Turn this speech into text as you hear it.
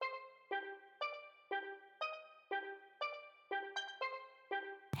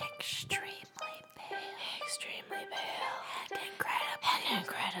Extremely pale. And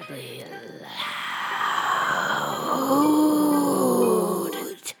incredibly loud.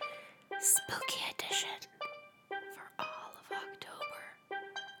 Spooky edition for all of October.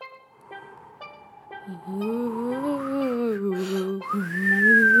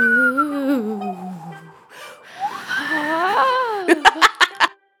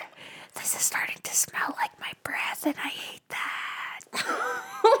 This is starting to smell like my breath, and I hate that.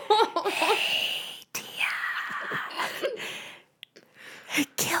 Hey, Tia.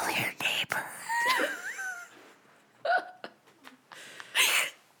 Kill your neighbor.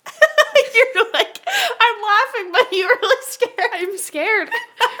 You're like, I'm laughing, but you're really scared. I'm scared.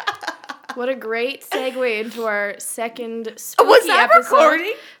 What a great segue into our second spooky Was that episode.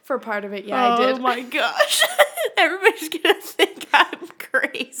 recording? For part of it, yeah, I did. Oh my gosh. Everybody's gonna think I'm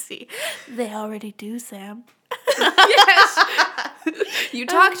crazy. They already do, Sam. Yes. You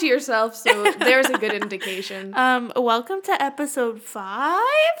talk to yourself, so there's a good indication. Welcome to episode 5.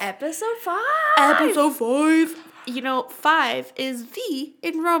 Episode 5. Episode 5. You know, 5 is V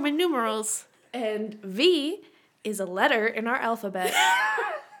in Roman numerals. And V is a letter in our alphabet.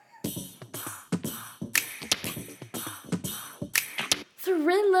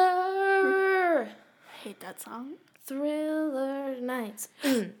 Thriller. I hate that song. Thriller nights.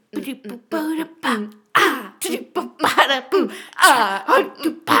 Thriller.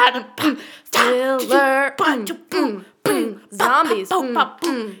 Zombies.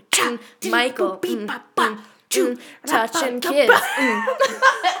 Michael. Touching kids.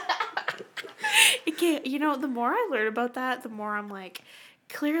 You know, the more I learn about that, the more I'm like,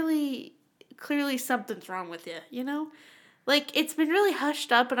 clearly something's wrong with you, you know? Like, it's been really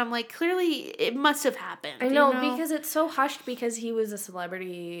hushed up, and I'm like, clearly it must have happened. I know, because it's so hushed because he was a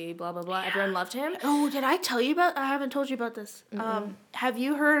celebrity, blah, blah, blah. Yeah. Everyone loved him. Oh, did I tell you about... I haven't told you about this. Mm-hmm. Have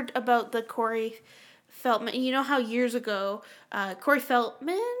you heard about the Corey Feldman? You know how years ago, Corey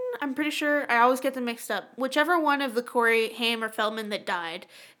Feldman, I'm pretty sure, I always get them mixed up. Whichever one of the Corey Haim or Feldman that died,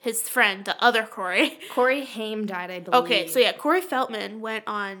 his friend, the other Corey. Corey Haim died, I believe. Okay, so yeah, Corey Feldman went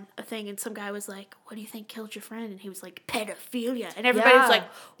on a thing, and some guy was like, what do you think killed your friend? And he was like, pedophilia. And everybody's like,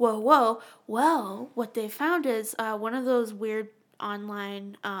 whoa. Well, what they found is one of those weird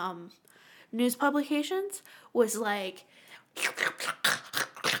online news publications was like,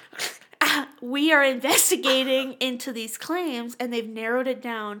 we are investigating into these claims, and they've narrowed it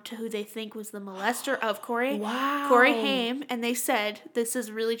down to who they think was the molester of Corey. Wow. Corey Haim, and they said, this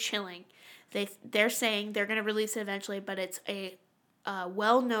is really chilling. They're saying they're going to release it eventually, but it's a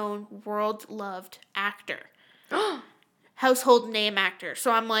well-known, world-loved actor. Household name actor.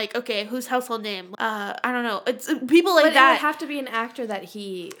 So I'm like, okay, who's household name? I don't know. It's people like but that. It would have to be an actor that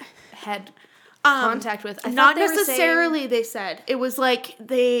he had contact with. Not necessarily, they said. It was like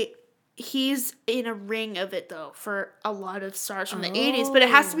he's in a ring of it, though, for a lot of stars from the 80s. But it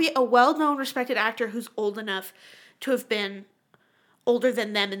has to be a well-known, respected actor who's old enough to have been older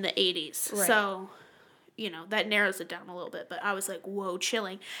than them in the 80s. Right. So, you know, that narrows it down a little bit. But I was like, whoa,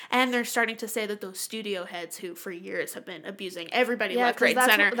 chilling. And they're starting to say that those studio heads who for years have been abusing everybody left, right, and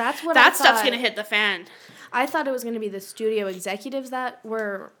center. That stuff's going to hit the fan. I thought it was going to be the studio executives that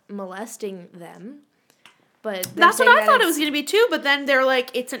were molesting them. But that's what I thought it was going to be too, but then they're like,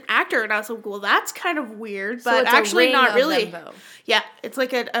 it's an actor, and I was like, well, that's kind of weird, but so actually not really. Them, though. Yeah, it's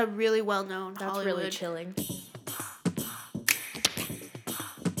like a really well-known That's Hollywood. Really chilling.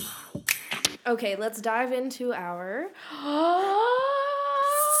 Okay, let's dive into our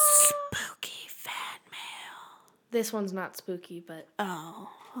spooky fan mail. This one's not spooky, but oh,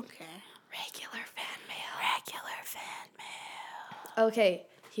 okay. Regular fan mail. Okay.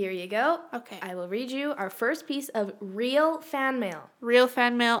 Here you go. Okay. I will read you our first piece of real fan mail. Real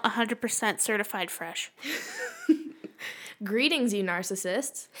fan mail, 100% certified fresh. Greetings, you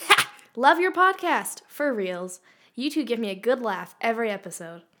narcissists. Love your podcast. For reals. You two give me a good laugh every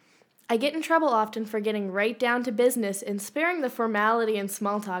episode. I get in trouble often for getting right down to business and sparing the formality and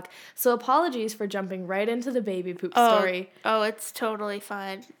small talk, so apologies for jumping right into the baby poop story. Oh, it's totally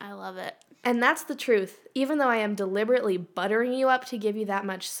fine. I love it. And that's the truth. Even though I am deliberately buttering you up to give you that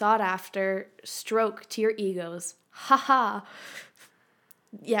much sought-after stroke to your egos. Ha-ha.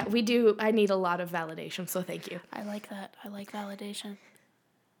 Yeah, we do. I need a lot of validation, so thank you. I like that. I like validation.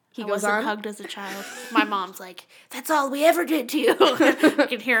 He I goes wasn't on. Hugged as a child. My mom's like, that's all we ever did to you. I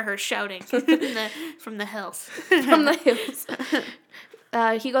can hear her shouting from the hills. From the hills.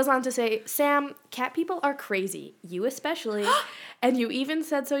 He goes on to say, Sam, cat people are crazy. You especially. And you even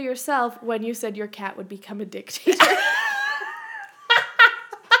said so yourself when you said your cat would become a dictator.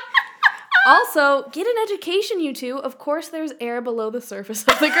 Also, get an education, you two. Of course, there's air below the surface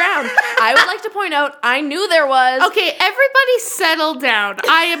of the ground. I would like to point out, I knew there was. Okay, everybody settle down.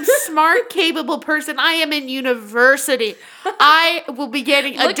 I am smart, capable person. I am in university. I will be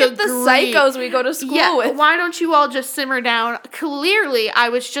getting a degree. Look at the psychos we go to school with. Why don't you all just simmer down? Clearly, I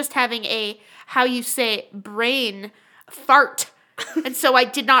was just having a, how you say, brain fart. And so I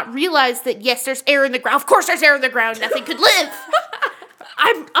did not realize that, yes, there's air in the ground. Of course there's air in the ground. Nothing could live.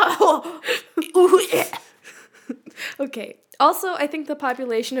 Okay. Also, I think the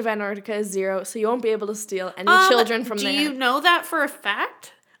population of Antarctica is 0, so you won't be able to steal any children from there. Do you know that for a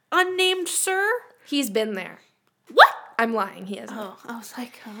fact? Unnamed sir? He's been there. What? I'm lying, he hasn't. Oh, I was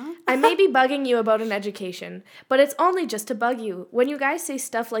like, huh? I may be bugging you about an education, but it's only just to bug you. When you guys say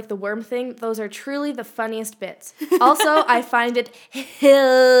stuff like the worm thing, those are truly the funniest bits. Also, I find it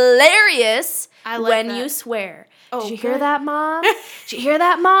hilarious when you swear. Oh, did you hear that, Mom? Did you hear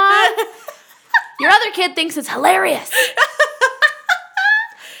that, Mom? Your other kid thinks it's hilarious.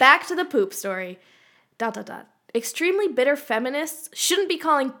 Back to the poop story. ... Extremely bitter feminists shouldn't be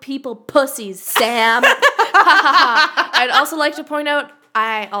calling people pussies, Sam. I'd also like to point out,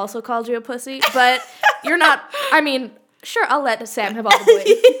 I also called you a pussy, but you're not, I mean, sure, I'll let Sam have all the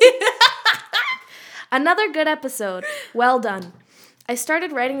blame. Another good episode. Well done. I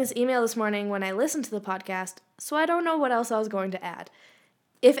started writing this email this morning when I listened to the podcast, so I don't know what else I was going to add.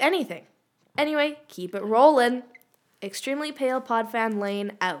 If anything. Anyway, keep it rolling. Extremely Pale Pod Fan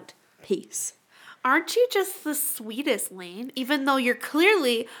Lane out. Peace. Aren't you just the sweetest, Lane? Even though you're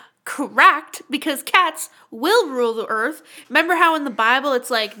clearly correct, because cats will rule the earth. Remember how in the Bible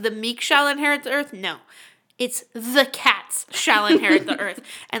it's like the meek shall inherit the earth? No. It's the cats shall inherit the earth.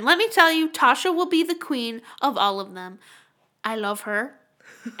 And let me tell you, Tasha will be the queen of all of them. I love her,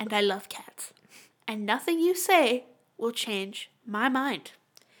 and I love cats. And nothing you say will change my mind.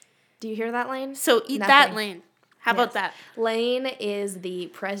 Do you hear that, Lane? So eat that, Lane. How about that? Lane is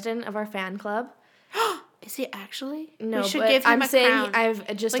the president of our fan club. Is he actually? No, we should but give him I'm a saying crown.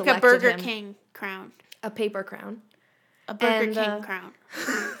 I've just like elected a Burger him. King crown. A paper crown. A Burger King crown.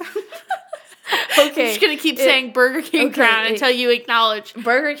 Okay. I'm just going to keep saying Burger King crown until you acknowledge.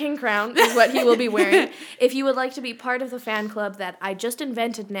 Burger King crown is what he will be wearing. If you would like to be part of the fan club that I just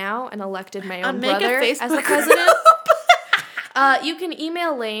invented now and elected my own brother as the president, you can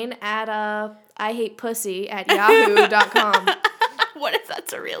email Lane at ihatepussy@yahoo.com. What if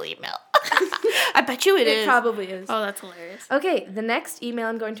that's a real email? I bet you it is. It probably is. Oh, that's hilarious. Okay, the next email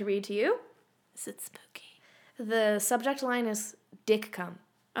I'm going to read to you. Is it spooky? The subject line is Dick Cum.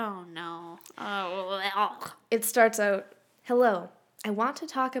 Oh, no. Oh, It starts out, hello, I want to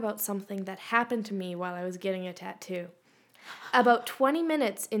talk about something that happened to me while I was getting a tattoo. About 20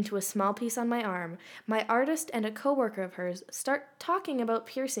 minutes into a small piece on my arm, my artist and a coworker of hers start talking about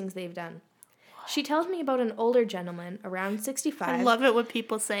piercings they've done. She tells me about an older gentleman, around 65. I love it when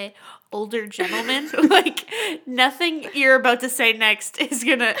people say older gentleman. Like, nothing you're about to say next is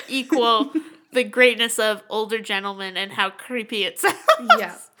going to equal the greatness of older gentleman and how creepy it sounds.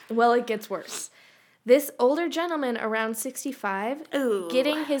 Yeah. Well, it gets worse. This older gentleman, around 65, Ooh.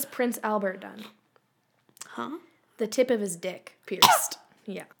 getting his Prince Albert done. Huh? The tip of his dick pierced.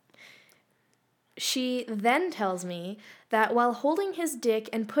 Yeah. She then tells me that while holding his dick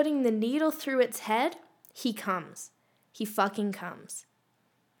and putting the needle through its head, he comes. He fucking comes.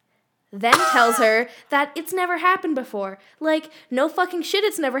 Then tells her that it's never happened before. Like, no fucking shit,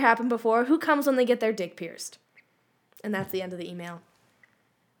 it's never happened before. Who comes when they get their dick pierced? And that's the end of the email.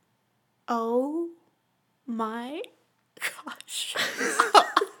 Oh my gosh.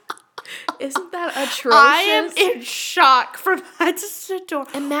 Isn't that atrocious? I am in shock from head to toe.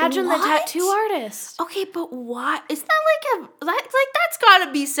 Imagine What? the tattoo artist. Okay, but why? Isn't that that's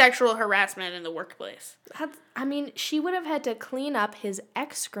gotta be sexual harassment in the workplace? I mean, she would have had to clean up his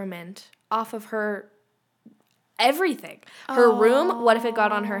excrement off of her everything. Her room, what if it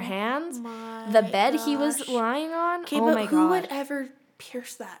got on her hands? The bed he was lying on? Okay, oh but my who God. would ever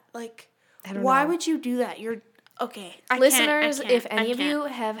pierce that? Like, I don't why know. would you do that? You're okay. Listeners, if any of you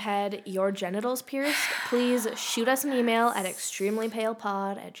have had your genitals pierced, please shoot us an email at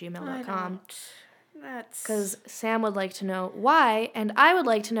extremelypalepod@gmail.com. That's Because Sam would like to know why, and I would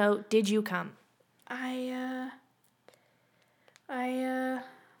like to know, did you come? I'm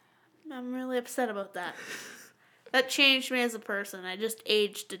really upset about that. That changed me as a person. I just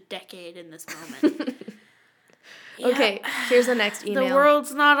aged a decade in this moment. Yeah. Okay, here's the next email. The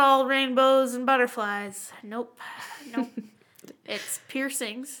world's not all rainbows and butterflies. Nope. It's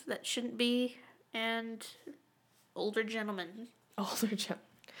piercings that shouldn't be, and older gentlemen. Older gentleman.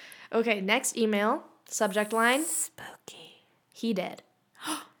 Okay, next email. Subject line. Spooky. He dead.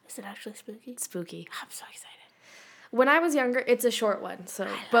 Is it actually spooky? Spooky. I'm so excited. When I was younger, it's a short one,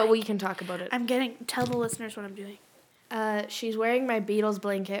 but we can talk about it. Tell the listeners what I'm doing. She's wearing my Beatles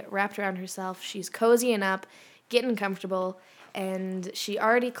blanket wrapped around herself. She's cozying up, getting comfortable, and she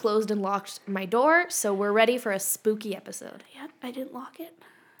already closed and locked my door, so we're ready for a spooky episode. Yep, I didn't lock it.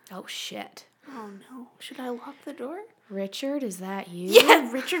 Oh, shit. Oh, no. Should I lock the door? Richard, is that you? Yeah,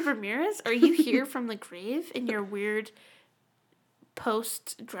 Richard Ramirez? Are you here from the grave in your weird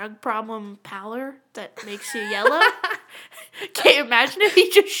post-drug problem pallor that makes you yellow? Can you imagine if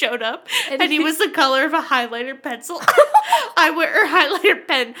he just showed up and he was the color of a highlighter pencil? Highlighter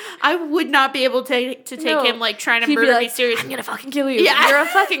pen. I would not be able to take him like trying to murder me seriously. I'm gonna fucking kill you. Yeah. You're a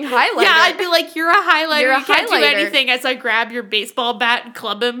fucking highlighter. Yeah, I'd be like, you're a highlighter. You're a you can't do highlighter. anything as I grab your baseball bat and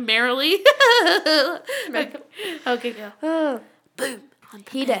club him merrily. Okay, go. Boom.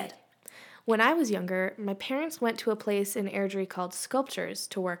 He dead. When I was younger, my parents went to a place in Airdrie called Sculptures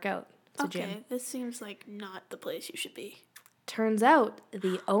to work out. It's a gym. This seems like not the place you should be. Turns out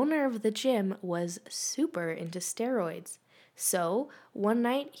the owner of the gym was super into steroids. So, one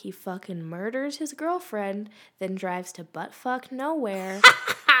night he fucking murders his girlfriend, then drives to buttfuck nowhere,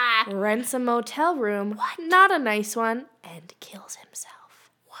 rents a motel room, not a nice one, and kills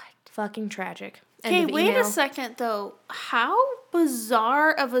himself. What? Fucking tragic. Okay, wait a second though. How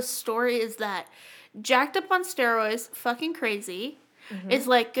bizarre of a story is that? Jacked up on steroids, fucking crazy. Is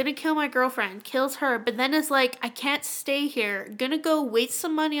like, gonna kill my girlfriend, kills her, but then is like, I can't stay here, gonna go waste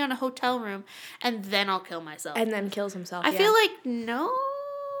some money on a hotel room, and then I'll kill myself. And then kills himself. I feel like, no.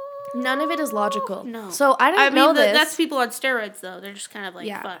 None of it is logical. No. So I didn't know this. That's people on steroids, though. They're just kind of like,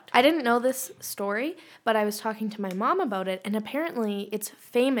 fucked. I didn't know this story, but I was talking to my mom about it, and apparently it's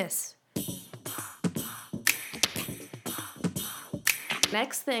famous.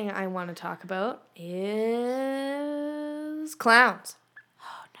 Next thing I want to talk about is clowns.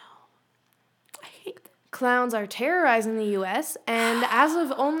 Oh, no. I hate them. Clowns are terrorizing the U.S., and as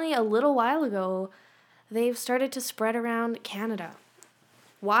of only a little while ago, they've started to spread around Canada.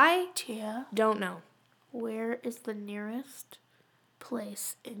 Why? Tia, don't know. Where is the nearest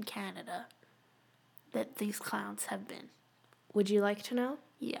place in Canada that these clowns have been? Would you like to know?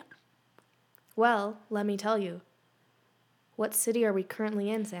 Yeah. Well, let me tell you. What city are we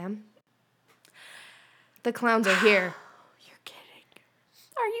currently in, Sam? The clowns are here. You're kidding.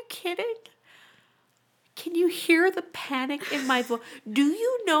 Are you kidding? Can you hear the panic in my voice? Do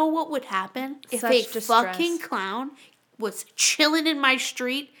you know what would happen if a fucking clown was chilling in my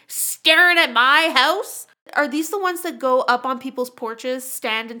street, staring at my house? Are these the ones that go up on people's porches,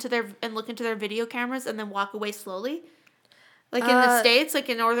 stand and look into their video cameras, and then walk away slowly? Like in the States, like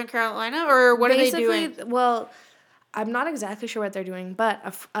in Northern Carolina? Or what are they doing? Well, I'm not exactly sure what they're doing,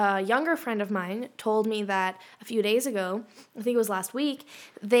 but a younger friend of mine told me that a few days ago, I think it was last week,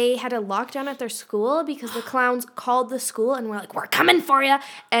 they had a lockdown at their school because the clowns called the school and were like, we're coming for you.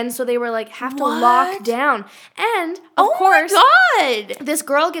 And so they were like, have to lock down. And of course, my God, this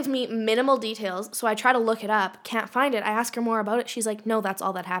girl gives me minimal details. So I try to look it up, can't find it. I ask her more about it. She's like, no, that's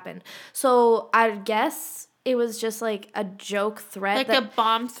all that happened. So I guess it was just like a joke threat. Like a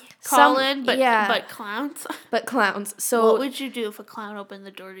bomb call-in, but clowns? But clowns. So what would you do if a clown opened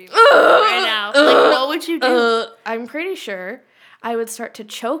the door to you right now? Like, what would you do? I'm pretty sure I would start to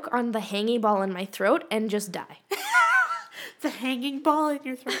choke on the hanging ball in my throat and just die. The hanging ball in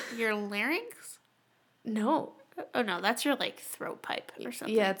your throat? Your larynx? No. Oh, no, that's your, like, throat pipe or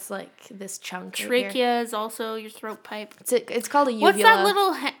something. Yeah, it's like this chunk Trachea is also your throat pipe. It's called a uvula. What's that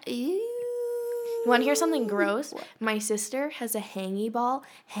little... You want to hear something gross? My sister has a hangy ball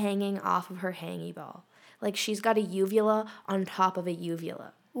hanging off of her hangy ball. Like, she's got a uvula on top of a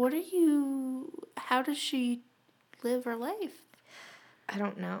uvula. How does she live her life? I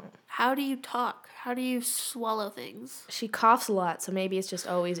don't know. How do you talk? How do you swallow things? She coughs a lot, so maybe it's just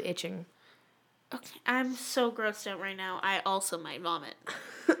always itching. Okay, I'm so grossed out right now. I also might vomit.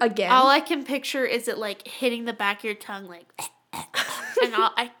 Again? All I can picture is it, like, hitting the back of your tongue, like... and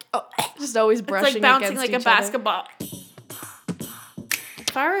just always brushing it's like bouncing against like each a basketball.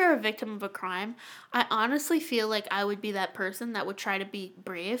 If I were a victim of a crime, I honestly feel like I would be that person that would try to be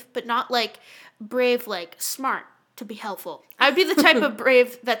brave, but not like brave, like smart to be helpful. I'd be the type of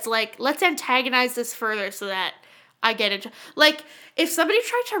brave that's like, let's antagonize this further so that I get it. Like, if somebody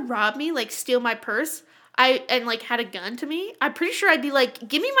tried to rob me, like steal my purse, and like had a gun to me, I'm pretty sure I'd be like,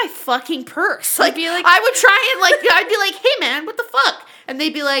 give me my fucking purse. Like, I would try and like, I'd be like, hey man, what the fuck? And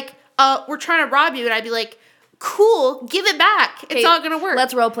they'd be like, we're trying to rob you. And I'd be like, cool, give it back. It's all gonna work.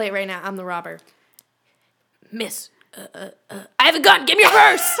 Let's role play it right now. I'm the robber. Miss, I have a gun. Give me your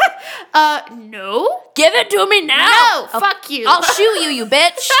purse. No. Give it to me now. No, fuck you. I'll shoot you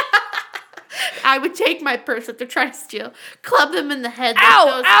bitch. I would take my purse if they're trying to steal. Club them in the head.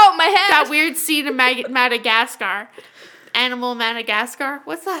 Ow, my head. That weird scene in Madagascar. Animal Madagascar?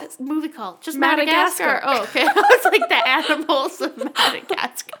 What's that movie called? Just Madagascar. Oh, okay. It's like the animals of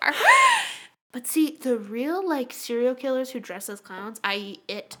Madagascar. But see, the real, like, serial killers who dress as clowns,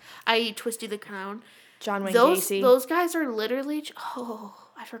 i.e. Twisty the Clown. John Wayne Gacy. Those guys are literally...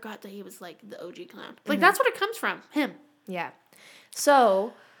 I forgot that he was, like, the OG clown. Like, that's what it comes from. Him. Yeah.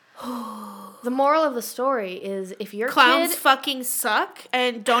 So... the moral of the story is if your Clowns fucking suck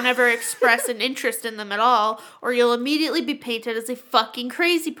and don't ever express an interest in them at all, or you'll immediately be painted as a fucking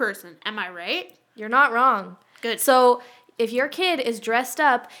crazy person. Am I right? You're not wrong. Good. So if your kid is dressed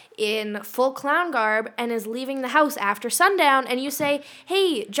up in full clown garb and is leaving the house after sundown and you say,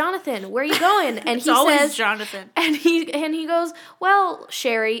 "Hey, Jonathan, where are you going?" And It's he always says, Jonathan. And he goes, "Well,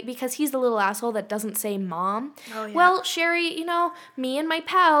 Sherry," because he's the little asshole that doesn't say mom. Oh, yeah. "Well, Sherry, you know, me and my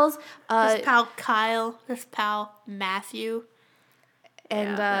pals, This pal Kyle, this pal Matthew.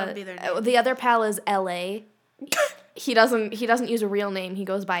 and that would be their name. the other pal is L.A." He doesn't use a real name. He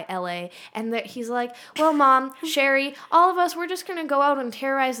goes by L.A. And he's like, "Well, Mom, Sherry, all of us, we're just going to go out and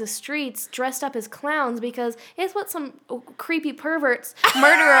terrorize the streets dressed up as clowns because it's what some creepy perverts,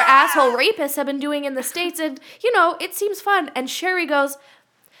 murderer, asshole, rapists have been doing in the States. And, you know, it seems fun." And Sherry goes,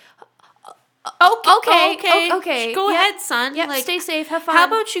 Okay. Go Yep. ahead, son. "Yep, stay safe, have fun." How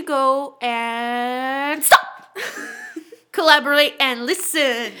about you go and stop? Collaborate and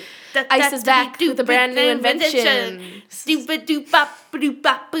listen. Ice is back with a brand new invention. I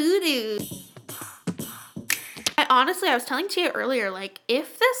was telling Tia earlier, like,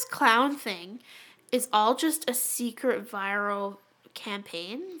 if this clown thing is all just a secret viral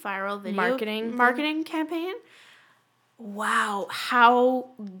video marketing campaign, wow,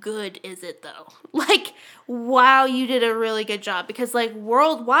 how good is it though? Like, wow, you did a really good job because, like,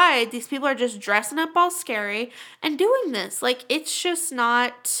 worldwide, these people are just dressing up all scary and doing this. Like, it's just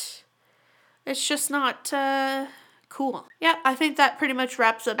not cool. Yeah, I think that pretty much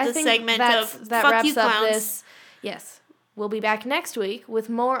wraps up this segment of that Fuck wraps You up Clowns. this. Yes. We'll be back next week with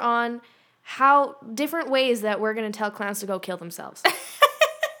more on how different ways that we're going to tell clowns to go kill themselves.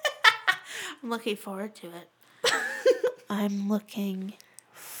 I'm looking forward to it. I'm looking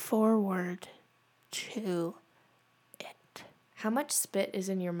forward to it. How much spit is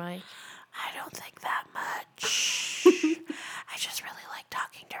in your mic? I don't think that much. I just really like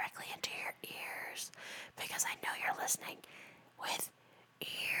talking directly into your ears because I know you're listening with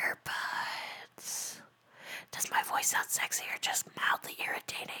earbuds. Does my voice sound sexy or just mildly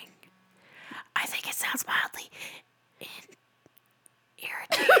irritating? I think it sounds mildly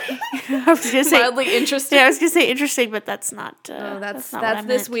irritating. I was gonna say Mildly interesting. Yeah, I was gonna say interesting, but that's not. That's not what I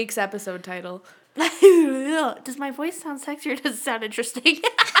this meant. week's episode title. Does my voice sound sexy or does it sound interesting?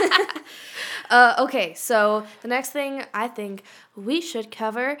 Okay, so the next thing I think we should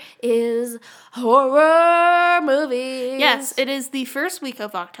cover is horror movies. Yes, it is the first week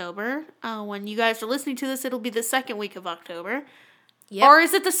of October. When you guys are listening to this, it'll be the second week of October. Yep. Or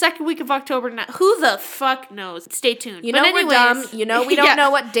is it the second week of October now? Who the fuck knows? Stay tuned. You know we're dumb. You know we don't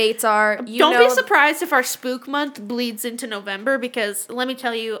know what dates are. Don't be surprised if our spook month bleeds into November because let me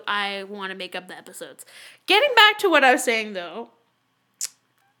tell you, I want to make up the episodes. Getting back to what I was saying though.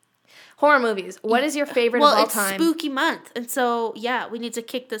 Horror movies. What is your favorite of all time? Well, it's spooky month. And so, yeah, we need to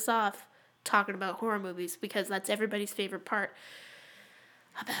kick this off talking about horror movies because that's everybody's favorite part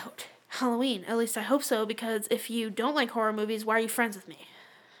about Halloween. At least I hope so, because if you don't like horror movies, why are you friends with me?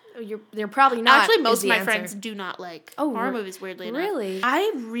 You're probably not. Actually, most of my friends do not like horror movies, weirdly enough. Really?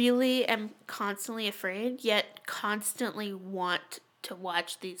 I really am constantly afraid, yet constantly want to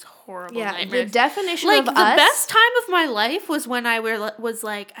watch these horrible nightmares. The definition like, of the us. best time of my life was when I was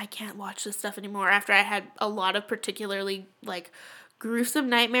like, I can't watch this stuff anymore after I had a lot of particularly, like, gruesome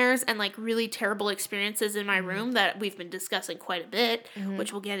nightmares and, like, really terrible experiences in my room that we've been discussing quite a bit,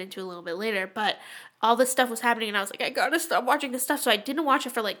 which we'll get into a little bit later. But all this stuff was happening and I was like, I gotta stop watching this stuff. So I didn't watch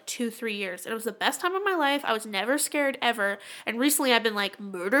it for like 2-3 years. And it was the best time of my life. I was never scared ever. And recently I've been like,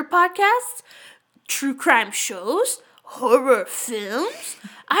 murder podcasts, true crime shows, horror films.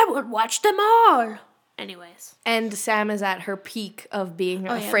 I would watch them all. Anyways. And Sam is at her peak of being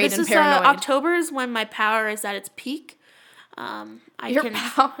afraid this and is, paranoid. October is when my power is at its peak.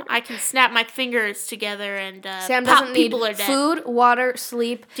 I can snap my fingers together and Sam pop doesn't need people are dead. food, water,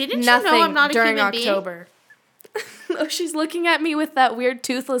 sleep, Didn't nothing you know I'm not a during human being? October. Oh, she's looking at me with that weird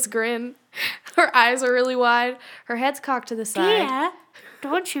toothless grin. Her eyes are really wide. Her head's cocked to the side. Yeah,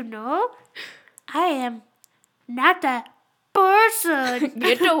 don't you know? I am not that person.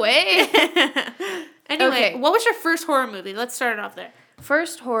 Get away. Anyway, Okay. what was your first horror movie? Let's start it off there.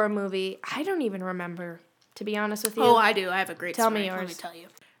 First horror movie, I don't even remember, to be honest with you. Oh, I do. I have a great Tell story. me Let me yours. tell you.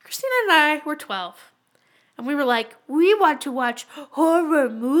 Christina and I were 12. And we were like, we want to watch horror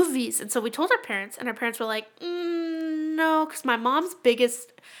movies. And so we told our parents, and our parents were like, no, because my mom's biggest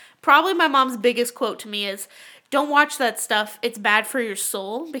quote to me is, don't watch that stuff. It's bad for your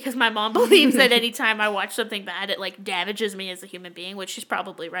soul. Because my mom believes that anytime I watch something bad, it like damages me as a human being, which she's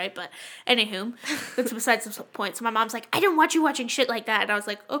probably right. But anywho, that's besides the point. So my mom's like, I don't want you watching shit like that. And I was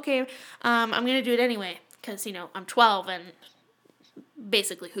like, okay, I'm going to do it anyway. Because, I'm 12 and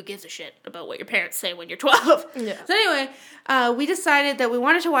basically who gives a shit about what your parents say when you're 12. Yeah. So anyway, we decided that we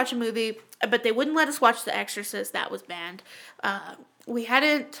wanted to watch a movie, but they wouldn't let us watch The Exorcist. That was banned. We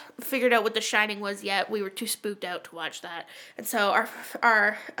hadn't figured out what The Shining was yet. We were too spooked out to watch that. And so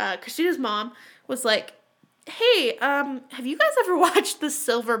our Christina's mom was like, hey, have you guys ever watched The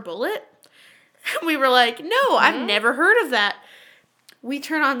Silver Bullet? And we were like, no, I've never heard of that. We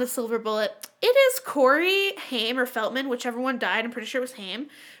turn on The Silver Bullet. It is Corey Haim or Feldman, whichever one died. I'm pretty sure it was Haim.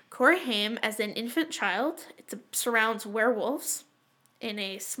 Corey Haim as an infant child. It surrounds werewolves in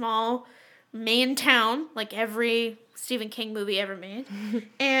a small Maine town, like every Stephen King movie ever made.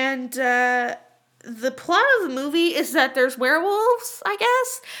 And the plot of the movie is that there's werewolves, I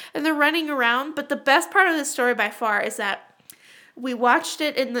guess, and they're running around. But the best part of the story by far is that we watched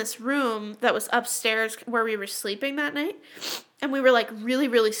it in this room that was upstairs where we were sleeping that night. And we were, like, really,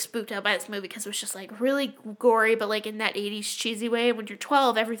 really spooked out by this movie because it was just, like, really gory, but, like, in that 80s cheesy way. When you're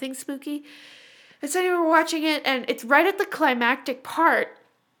 12, everything's spooky. And so we were watching it, and it's right at the climactic part.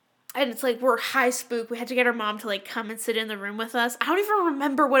 And it's, like, we're high spook. We had to get our mom to, like, come and sit in the room with us. I don't even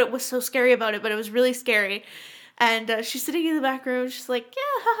remember what it was so scary about it, but it was really scary. And she's sitting in the back room. She's like,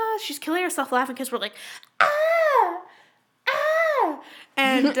 yeah, haha. She's killing herself laughing because we're like, ah!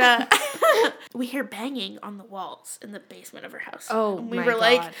 And we hear banging on the walls in the basement of her house. Oh, and we my were God.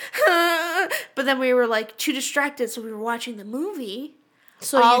 like, but then we were like too distracted, so we were watching the movie.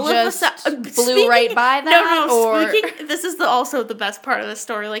 So All you of a just sudden- blew right by that? No, or speaking. This is also the best part of the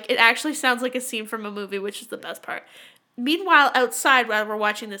story. Like, it actually sounds like a scene from a movie, which is the best part. Meanwhile, outside while we're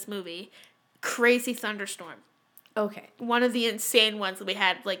watching this movie, crazy thunderstorm. Okay. One of the insane ones that we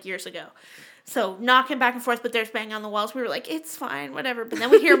had like years ago. So knocking back and forth, but there's banging on the walls. We were like, it's fine, whatever. But then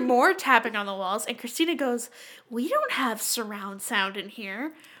we hear more tapping on the walls, and Christina goes, we don't have surround sound in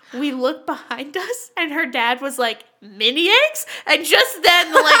here. We look behind us, and her dad was like, mini eggs? And just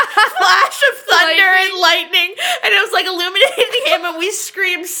then, the like flash of thunder and lightning, and it was like illuminating him, and we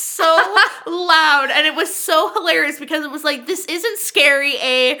screamed so loud, and it was so hilarious because it was like, this isn't scary,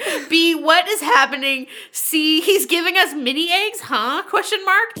 A. B, what is happening? C, he's giving us mini eggs, huh? Question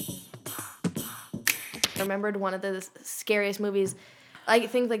mark. I remembered one of the scariest movies, I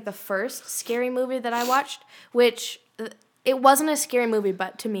think like the first scary movie that I watched, which it wasn't a scary movie,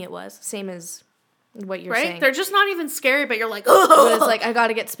 but to me it was. Same as what you're saying. They're just not even scary, but you're like, But oh. it's like, I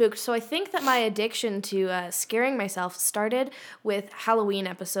gotta get spooked. So I think that my addiction to scaring myself started with Halloween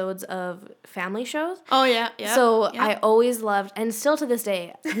episodes of family shows. Oh, yeah, yeah. So yeah. I always loved, and still to this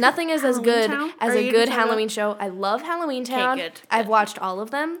day, nothing is as good Halloween Town? as Are a you good gonna talk Halloween show. I love Halloween Town. good, I've good. watched all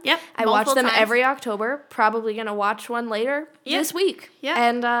of them. Yep, I watch multiple them times. every October. Probably gonna watch one later this week. Yeah.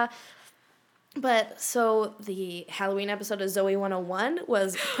 And but so the Halloween episode of Zoe 101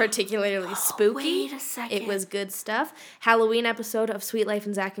 was particularly spooky. Wait a second. It was good stuff. Halloween episode of Sweet Life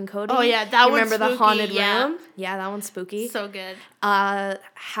and Zach and Cody. Oh, yeah, that You one's remember the spooky, haunted yeah. room? Yeah, that one's spooky. So good.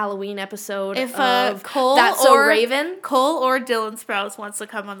 Halloween episode If of Cole That's So or Raven. Cole or Dylan Sprouse wants to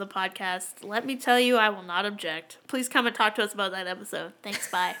come on the podcast, let me tell you, I will not object. Please come and talk to us about that episode.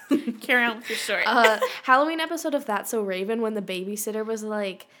 Thanks, bye. Carry on with your story. Halloween episode of That's So Raven when the babysitter was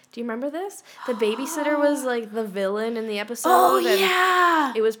like, do you remember this? The babysitter was like the villain in the episode. oh, and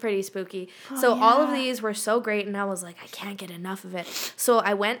yeah. It was pretty spooky. So all of these were so great, and I was like, I can't get enough of it. So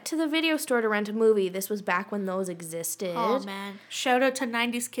I went to the video store to rent a movie. This was back when those existed. Oh, man. Shout out to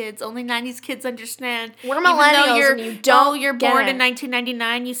 90s kids. Only 90s kids understand. We're Even though millennials and you don't you're get born it. in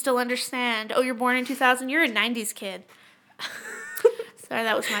 1999, you still understand. Oh, you're born in 2000, you're a 90s kid. Sorry,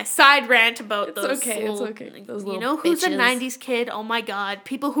 that was my side rant about those. okay, it's little- okay. Those you little know who's a bitches. 90s kid? Oh my god.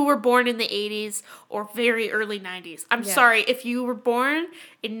 People who were born in the 80s or very early 90s. I'm Yeah. sorry, if you were born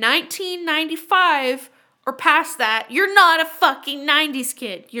in 1995 or past that, you're not a fucking 90s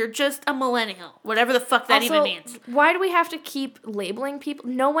kid. You're just a millennial. Whatever the fuck that even means. Why do we have to keep labeling people?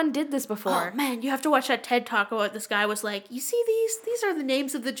 No one did this before. Oh, man, you have to watch that TED Talk about this guy was like, you see these? These are the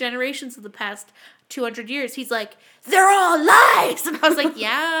names of the generations of the past 200 years. He's like, they're all lies! And I was like,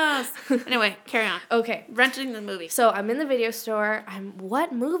 yes. Anyway, carry on. Okay. Renting the movie. So I'm in the video store.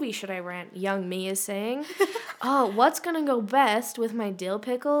 What movie should I rent? Young me is saying. Oh, what's going to go best with my dill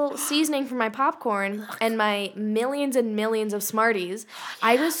pickle seasoning for my popcorn and my millions and millions of Smarties? Yes.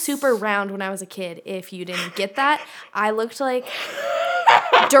 I was super round when I was a kid, if you didn't get that. I looked like...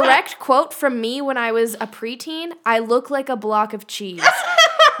 Direct quote from me when I was a preteen, I look like a block of cheese.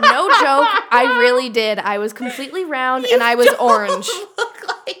 No joke, I really did. I was completely round and I was orange. Look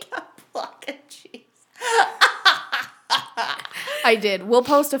like a block of cheese. I did. We'll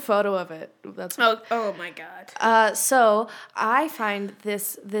post a photo of it. That's oh my god. So I find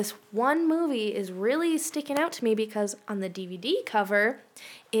this one movie is really sticking out to me because on the DVD cover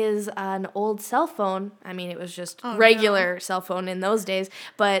is an old cell phone. I mean, it was just regular cell phone in those days,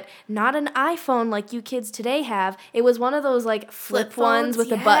 but not an iPhone like you kids today have. It was one of those like flip ones with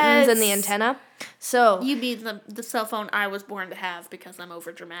the buttons and the antenna. So you mean the cell phone I was born to have because I'm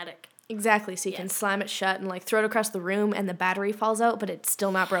over dramatic. Exactly, so you can slam it shut and like throw it across the room and the battery falls out, but it's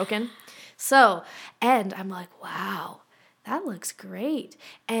still not broken. So, and I'm like, wow, that looks great.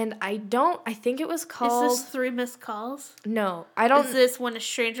 And I think it was called... Is this 3 Missed Calls? No, I don't... Is this When a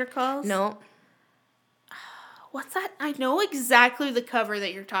Stranger Calls? No. What's that? I know exactly the cover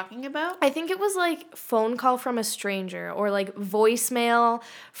that you're talking about. I think it was like Phone Call from a Stranger or like Voicemail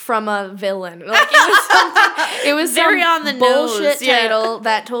from a Villain. Like it was something. It was very some on the bullshit nose, title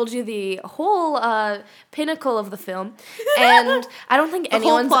that told you the whole pinnacle of the film. And I don't think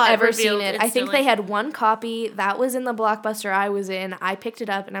anyone's ever seen it. I think they had one copy that was in the Blockbuster I was in. I picked it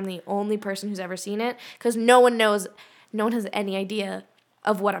up and I'm the only person who's ever seen it because no one has any idea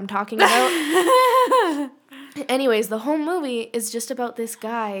of what I'm talking about. Anyways, the whole movie is just about this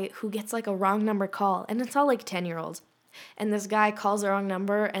guy who gets like a wrong number call, and it's all like 10-year-olds. And this guy calls the wrong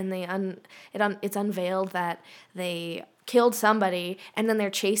number, and it's unveiled that they killed somebody, and then they're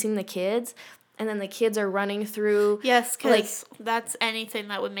chasing the kids, and then the kids are running through. Yes, because that's anything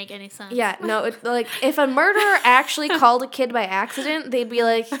that would make any sense. Yeah, no, like if a murderer actually called a kid by accident, they'd be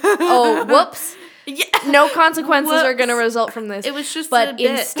like, oh, whoops. Yeah. No consequences are going to result from this. It was just But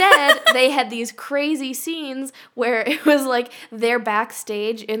instead, they had these crazy scenes where it was like they're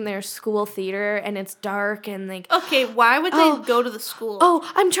backstage in their school theater and it's dark and like... Okay, why would they go to the school?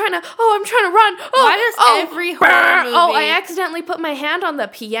 I'm trying to run. Why does every horror movie... Oh, I accidentally put my hand on the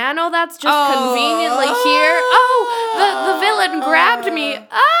piano. That's just conveniently here. Oh, the villain grabbed me.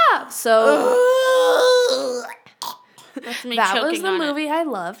 So... that was the movie I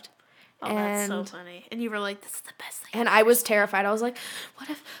loved. Oh, that's so funny. And you were like, this is the best thing. And I was terrified. I was like,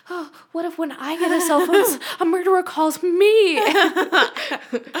 what if when I get a cell phone, a murderer calls me?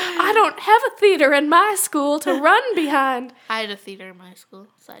 I don't have a theater in my school to run behind. I had a theater in my school,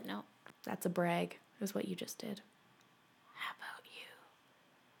 side note. That's a brag, is what you just did. How about you?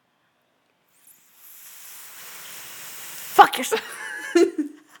 Fuck yourself.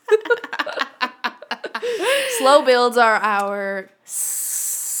 Slow builds are our...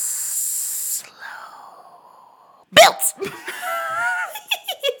 Built!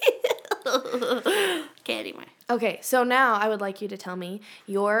 Okay, anyway. Okay, so now I would like you to tell me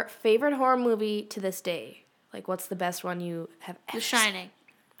your favorite horror movie to this day. Like, what's the best one you have ever The Shining.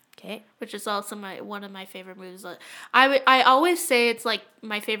 Seen? Okay. Which is also one of my favorite movies. I always say it's, like,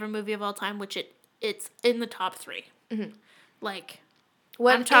 my favorite movie of all time, which it's in the top 3. Mm-hmm. Like,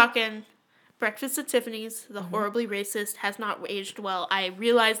 I'm talking... Breakfast at Tiffany's, The Horribly Racist, has not aged well. I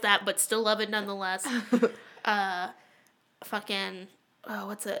realize that, but still love it nonetheless.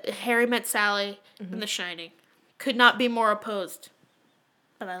 Harry Met Sally, and The Shining. Could not be more opposed,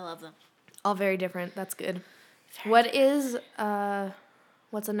 but I love them. All very different. That's good. What's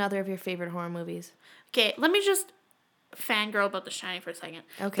another of your favorite horror movies? Okay, let me just fangirl about The Shining for a second.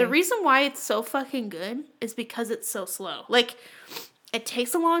 Okay. The reason why it's so fucking good is because it's so slow. Like... It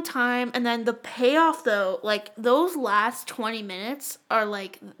takes a long time, and then the payoff, though, like, those last 20 minutes are,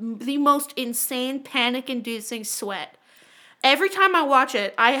 like, the most insane, panic-inducing sweat. Every time I watch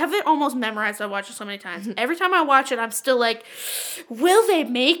it, I have it almost memorized. I watch it so many times. Every time I watch it, I'm still like, will they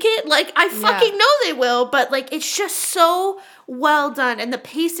make it? Like, I fucking know they will, but, like, it's just so well done, and the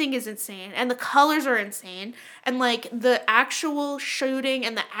pacing is insane, and the colors are insane, and, like, the actual shooting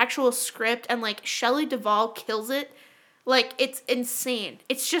and the actual script, and, like, Shelley Duvall kills it. Like, it's insane.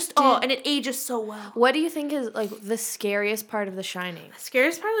 It's just, and it ages so well. What do you think is, like, the scariest part of The Shining? The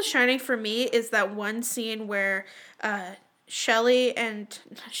scariest part of The Shining for me is that one scene where Shelley and...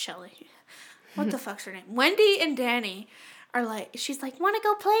 Not Shelley. What the fuck's her name? Wendy and Danny are like... She's like, want to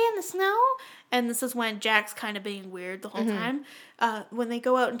go play in the snow? And this is when Jack's kind of being weird the whole time. When they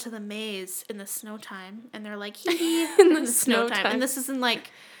go out into the maze in the snow time, and they're like, hee in the snow time. And this is in, like...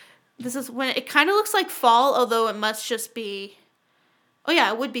 This is when it kind of looks like fall, although it must just be... Oh,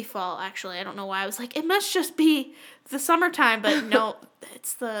 yeah, it would be fall, actually. I don't know why. I was like, it must just be the summertime, but no,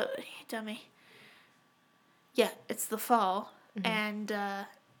 it's the... Dummy. Yeah, it's the fall. Mm-hmm. And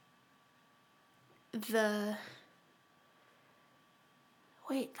the...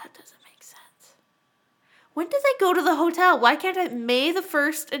 Wait, that doesn't make sense. When did they go to the hotel? Why can't I... May the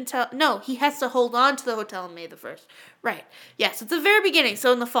 1st until... No, he has to hold on to the hotel on May the 1st. Right. Yes, it's the very beginning,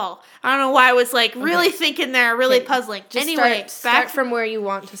 so in the fall. I don't know why I was, like, really thinking there, really puzzling. Just anyway, start from where you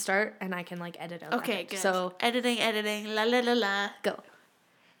want to start, and I can, like, edit out. Okay, good. So, editing, la la la la. Go.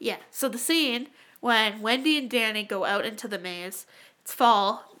 Yeah, so the scene when Wendy and Danny go out into the maze, it's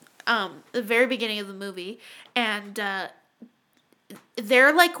fall, the very beginning of the movie, and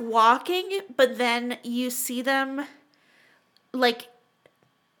they're, like, walking, but then you see them, like...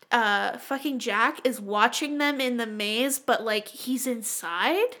 fucking Jack is watching them in the maze, but, like, he's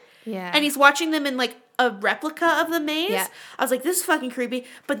inside. Yeah. And he's watching them in, like, a replica of the maze. Yeah. I was like, this is fucking creepy.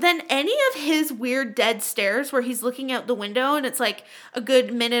 But then any of his weird dead stares where he's looking out the window and it's, like, a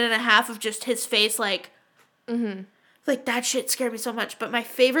good minute and a half of just his face, like... Mm-hmm. Like, that shit scared me so much. But my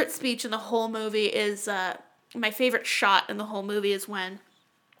favorite speech in the whole movie is... my favorite shot in the whole movie is when...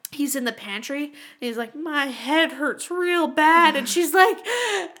 He's in the pantry, and he's like, my head hurts real bad, and she's like,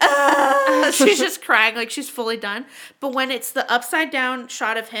 she's just crying, like she's fully done. But when it's the upside down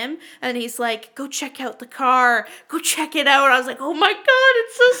shot of him, and he's like, go check out the car, go check it out, I was like, oh my god,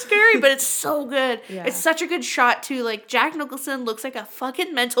 it's so scary, but it's so good. Yeah. It's such a good shot, too. Like, Jack Nicholson looks like a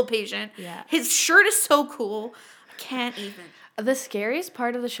fucking mental patient. Yeah. His shirt is so cool. I can't even. The scariest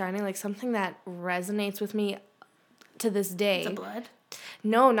part of The Shining, like, something that resonates with me to this day. The blood?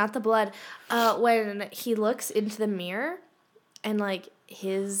 No, not the blood. When he looks into the mirror and, like,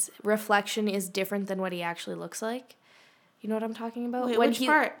 his reflection is different than what he actually looks like. You know what I'm talking about? Wait, which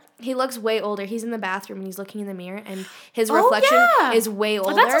part? He looks way older. He's in the bathroom and he's looking in the mirror and his reflection is way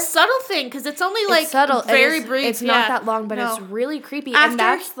older. But that's a subtle thing because it's only, like, subtle. Very brief. It's not that long, but it's really creepy. And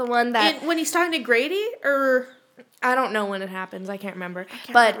that's the one that... when he's talking to Grady, or... I don't know when it happens. I can't remember.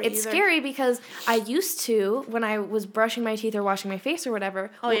 But it's scary because I used to, when I was brushing my teeth or washing my face or whatever,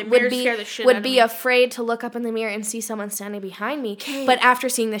 would be afraid to look up in the mirror and see someone standing behind me. Okay. But after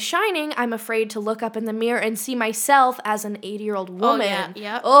seeing The Shining, I'm afraid to look up in the mirror and see myself as an 80-year-old woman. Oh,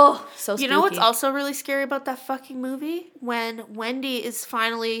 yeah. Oh, so spooky. You know what's also really scary about that fucking movie? When Wendy is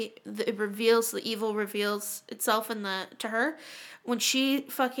finally, the evil reveals itself to her. When she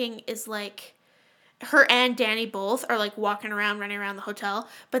fucking is like... Her and Danny both are, like, running around the hotel,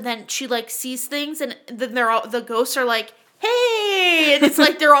 but then she, like, sees things, and then the ghosts are like, hey, and it's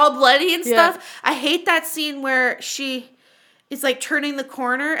like they're all bloody and stuff. I hate that scene where she is, like, turning the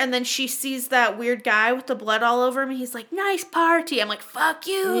corner, and then she sees that weird guy with the blood all over him, and he's like, nice party. I'm like, fuck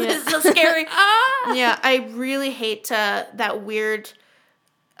you, this is so scary. Yeah, I really hate that weird,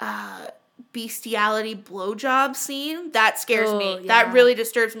 bestiality blowjob scene. That scares me. Yeah. That really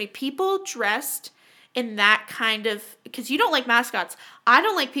disturbs me. People dressed... in that kind of... Because you don't like mascots. I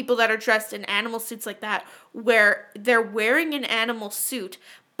don't like people that are dressed in animal suits like that, where they're wearing an animal suit,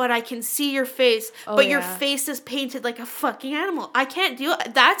 but I can see your face, your face is painted like a fucking animal. I can't do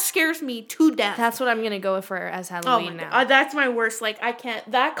it. That scares me to death. That's what I'm going to go for as Halloween now. That's my worst. Like, I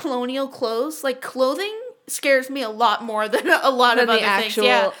can't... That colonial clothes, like, clothing... scares me a lot more than a lot of other things.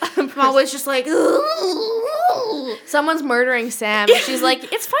 Yeah. I'm always just like, someone's murdering Sam. And she's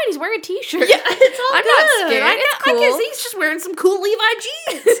like, it's fine. He's wearing a t-shirt. Yeah, it's all I'm good. not scared. It's cool. I guess he's just wearing some cool Levi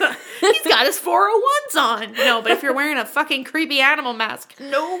jeans. He's got his 401s on. No, but if you're wearing a fucking creepy animal mask,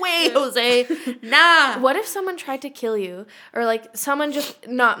 no way, Jose. Nah. What if someone tried to kill you? Or, like, someone just...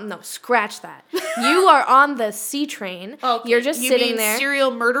 No, scratch that. You are on the C train. Okay. You're just sitting there.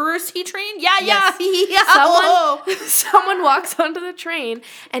 Serial murderer C train? Yeah. Someone walks onto the train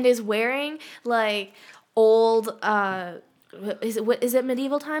and is wearing, like, old, is it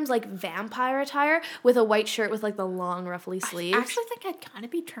medieval times? Like, vampire attire with a white shirt with, like, the long, ruffly sleeves. I actually think I'd kind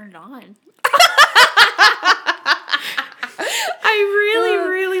of be turned on. I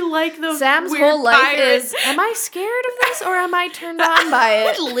really like those. Sam's weird whole life pirates. is, am I scared of this or am I turned on by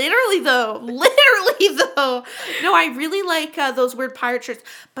it? Literally though. No, I really like those weird pirate shirts,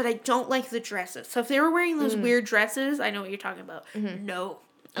 but I don't like the dresses. So if they were wearing those weird dresses, I know what you're talking about. No.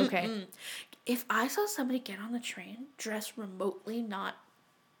 Okay. If I saw somebody get on the train dressed remotely not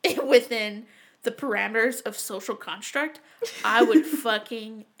within the parameters of social construct, I would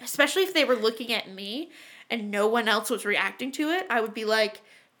fucking, especially if they were looking at me and no one else was reacting to it, I would be like,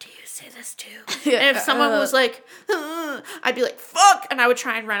 do you see this too? And if someone was like, I'd be like, fuck, and I would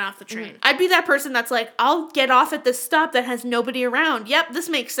try and run off the train. I'd be that person that's like, I'll get off at this stop that has nobody around. Yep, this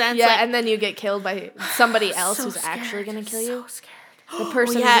makes sense. Yeah, like, and then you get killed by somebody else so who's scared, actually going to kill you. So scared. The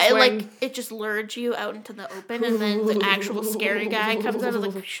person yeah, who's wearing... it just lures you out into the open, and then the actual scary guy comes out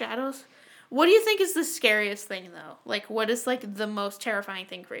of the shadows. What do you think is the scariest thing, though? Like, what is, like, the most terrifying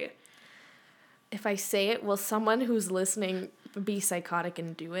thing for you? If I say it, will someone who's listening be psychotic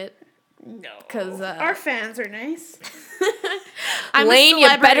and do it? No. Because our fans are nice. Lane, you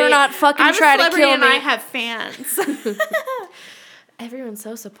better not fucking try to kill me. and I have fans. Everyone's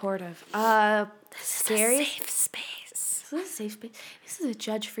so supportive. Scary. This is a safe space. This is a safe space. This is a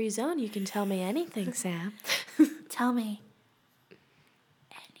judge-free zone. You can tell me anything, Sam. Tell me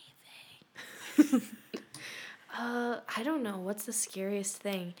anything. I don't know. What's the scariest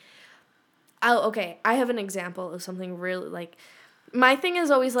thing? Oh, okay. I have an example of something really, like... My thing is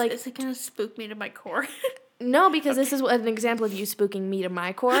always like... Is it going to spook me to my core? No, because this is an example of you spooking me to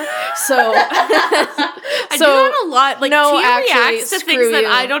my core. So... I do that a lot. Like, no, Tia actually, reacts to things that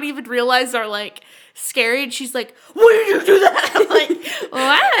I don't even realize are, like, scary, and she's like, why did you do that? I'm like,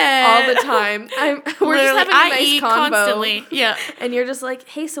 what? All the time. We're just having a nice convo. Constantly. Yeah. And you're just like,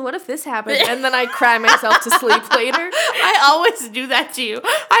 hey, so what if this happened? And then I cry myself to sleep later. I always do that to you.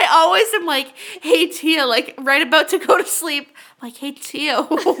 I always am like, hey, Tia, like, right about to go to sleep. I'm like, hey, Tia,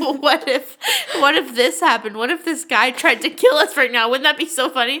 what if this happened? What if this guy tried to kill us right now? Wouldn't that be so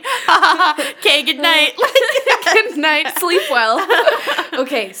funny? Okay, good night. Good night. Sleep well.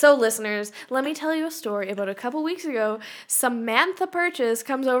 Okay, so listeners, let me tell you a story. About a couple weeks ago, Samantha Purchase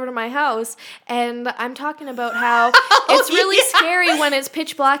comes over to my house, and I'm talking about how it's really scary when it's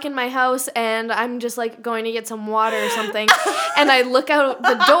pitch black in my house, and I'm just like going to get some water or something, and I look out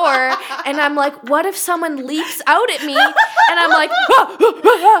the door, and I'm like, what if someone leaps out at me? And I'm like,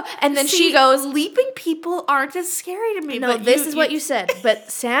 and then she goes, leaping people aren't as scary to me. No, but this is what you said.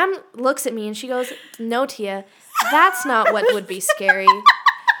 But Sam looks at me and she goes, no, Tia, that's not what would be scary.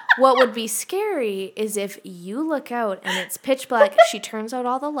 What would be scary is if you look out and it's pitch black. She turns out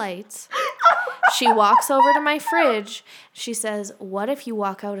all the lights. She walks over to my fridge. She says, what if you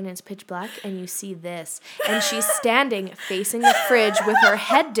walk out and it's pitch black and you see this? And she's standing facing the fridge with her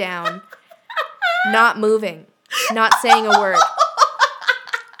head down, not moving, not saying a word.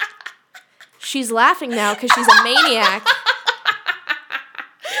 She's laughing now because she's a maniac.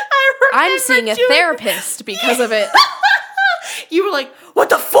 I'm seeing a therapist because of it. You were like, what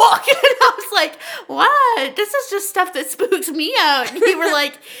the fuck? And I was like, what? This is just stuff that spooks me out. And you were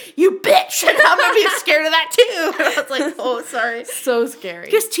like, you bitch. And I'm going to be scared of that too. And I was like, oh, sorry. So scary.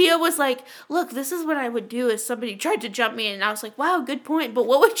 Because Tia was like, look, this is what I would do if somebody tried to jump me. And I was like, wow, good point. But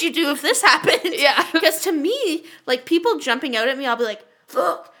what would you do if this happened? Yeah. Because to me, like, people jumping out at me, I'll be like,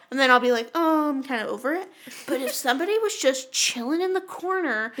 fuck. And then I'll be like, oh, I'm kind of over it. But if somebody was just chilling in the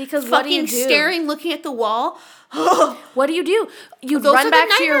corner, because fucking what do you do? Staring, looking at the wall, what do? You those run are back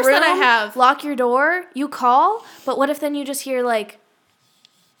the to your nightmares room, that I have. lock your door, you call, but what if then you just hear like...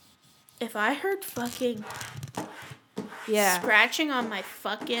 If I heard fucking yeah, scratching on my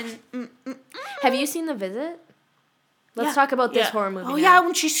fucking... Have you seen The Visit? Let's talk about this horror movie. Oh, now. yeah,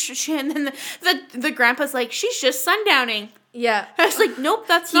 when she and then the grandpa's like, she's just sundowning. Yeah. I was like, nope,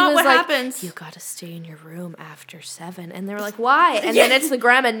 that's not what happens. You gotta stay in your room after 7. And they were like, why? And then it's the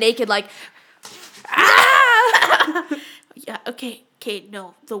grandma naked like, ah! Yeah, okay,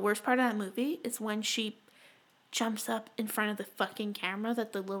 no. The worst part of that movie is when she jumps up in front of the fucking camera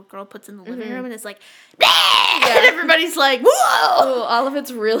that the little girl puts in the living room and it's like, yeah. And everybody's like, whoa! Ooh, all of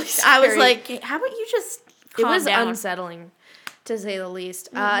it's really scary. I was like, hey, how about you just calm down? Unsettling, to say the least.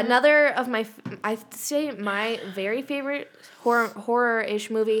 Another of my, I'd say my very favorite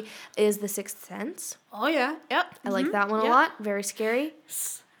horror-ish movie is The Sixth Sense. Oh, yeah. Yep. I like that one a lot. Very scary.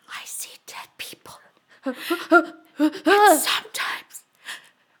 I see dead people. And sometimes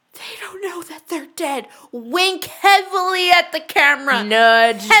they don't know that they're dead. Wink heavily at the camera.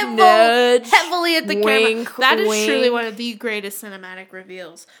 Nudge, nudge. Heavily at the wink, camera. That is wink. truly one of the greatest cinematic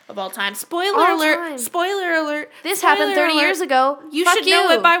reveals of all time. Spoiler All alert. time. Spoiler alert. This Spoiler happened 30 alert. years ago. You Fuck should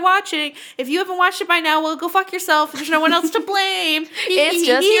know it by watching. If you haven't watched it by now, well, go fuck yourself. There's no one else to blame. It's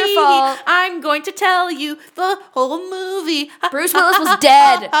just your fault. I'm going to tell you the whole movie. Bruce Willis was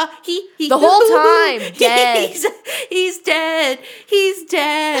dead. The whole time, dead. He's dead. He's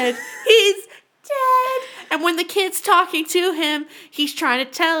dead. He's dead. And when the kid's talking to him, he's trying to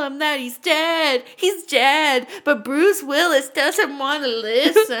tell him that he's dead. He's dead. But Bruce Willis doesn't want to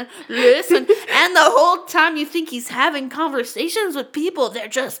listen. And the whole time you think he's having conversations with people, they're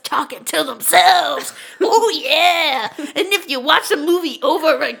just talking to themselves. Oh, yeah. And if you watch the movie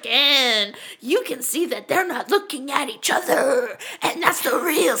over again, you can see that they're not looking at each other. And that's the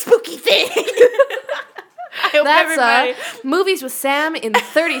real spooky thing. I hope That's everybody... movies with Sam in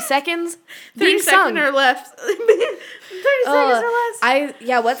 30 seconds. 30 being seconds sung. or less. 30 seconds or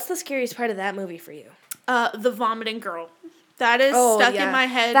less. What's the scariest part of that movie for you? The vomiting girl. That is stuck in my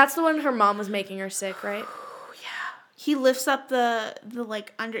head. That's the one her mom was making her sick, right? He lifts up the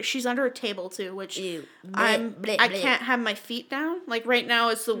like under. She's under a table too, which I can't have my feet down. Like right now,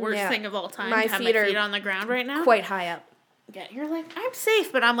 it's the worst thing of all time. My to have feet my are feet on the ground right now. Quite high up. Yeah, you're like, I'm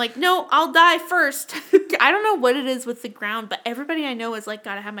safe, but I'm like, no, I'll die first. I don't know what it is with the ground, but everybody I know is like,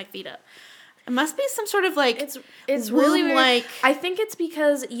 gotta have my feet up. It must be some sort of like It's really weird. like. I think it's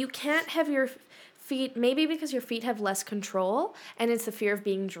because you can't have your feet. Maybe because your feet have less control, and it's the fear of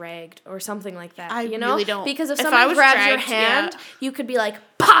being dragged or something like that. I you know? really don't. Because if I someone was grabs your dragged, hand, yeah. you could be like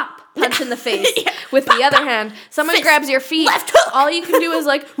pop, punch in the face. With the other hand, someone Fist. grabs your feet. Left hook. All you can do is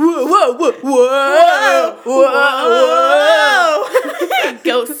like whoa, whoa, whoa, whoa, whoa.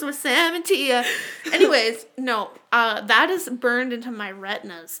 Ghosts with Sam and Tia. Anyways, no, that is burned into my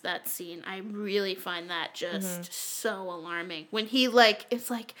retinas, that scene. I really find that just so alarming. When he like, it's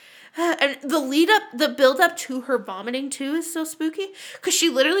like, and the build up to her vomiting too is so spooky. Because she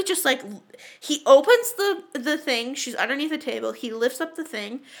literally just like, he opens the thing, she's underneath the table, he lifts up the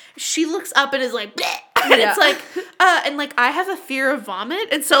thing, she looks up and is like, bleh. And it's like, and like, I have a fear of vomit.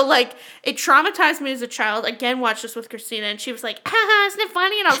 And so like, it traumatized me as a child. Again, watched this with Christina and she was like, haha, isn't it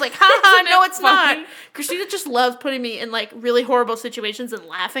funny? And I was like, haha, no, it's not. Christina just loves putting me in like really horrible situations and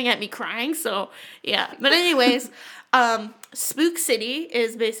laughing at me crying. So yeah. But anyways, Spook City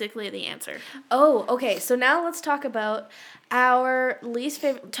is basically the answer. Oh, okay. So now let's talk about our least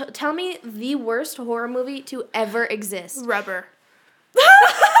favorite. Tell me the worst horror movie to ever exist. Rubber.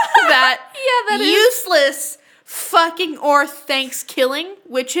 that is. useless fucking or Thanksgiving,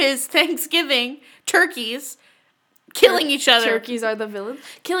 which is Thanksgiving, turkeys killing each other. Turkeys are the villains.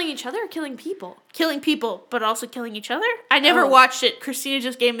 Killing each other or killing people? Killing people, but also killing each other? I never watched it. Christina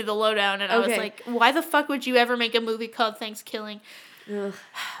just gave me the lowdown, and I was like, why the fuck would you ever make a movie called Thanksgiving? Ugh.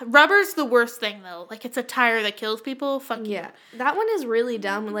 Rubber's the worst thing, though. Like, it's a tire that kills people. Fuck you. Yeah. That one is really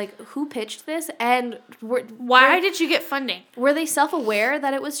dumb. Like, who pitched this? And why did you get funding? Were they self-aware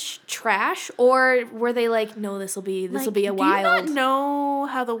that it was trash? Or were they like, no, this will be a wild... Do you not know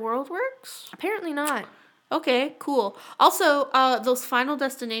how the world works? Apparently not. Okay, cool. Also, those Final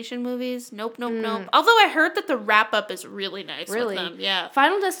Destination movies, nope. Although I heard that the wrap-up is really nice with them. Yeah.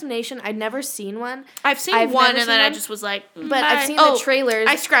 Final Destination, I'd never seen one. I've seen one, and then I just was like, but bye. I've seen the trailers.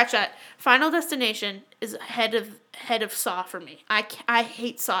 I scratch that. Final Destination is head of Saw for me. I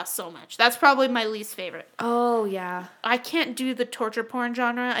hate Saw so much. That's probably my least favorite. Oh, yeah. I can't do the torture porn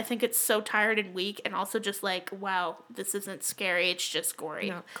genre. I think it's so tired and weak, and also just like, wow, this isn't scary. It's just gory.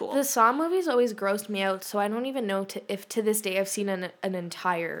 No. Cool. The Saw movies always grossed me out, so I don't even know if to this day I've seen an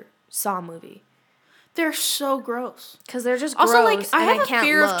entire Saw movie. They're so gross. Because they're just also, gross, like, I have I can't a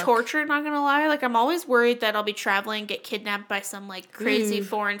fear look. of torture, not gonna lie. Like, I'm always worried that I'll be traveling, get kidnapped by some, like, crazy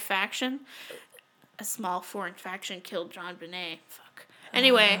foreign faction. A small foreign faction killed John Bonet. Fuck.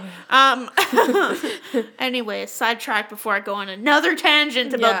 Anyway, anyway, sidetrack before I go on another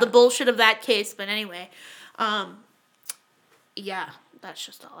tangent about the bullshit of that case. But anyway, yeah, that's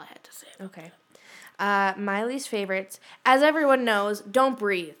just all I had to say. Okay. My least favorites, as everyone knows, Don't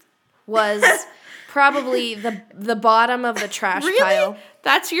Breathe was probably the bottom of the trash pile.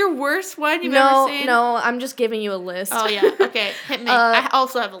 That's your worst one you've ever seen? No, I'm just giving you a list. Oh, yeah. Okay, hit me. I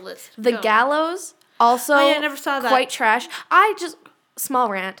also have a list. The Gallows, also I never saw that. Quite trash. Small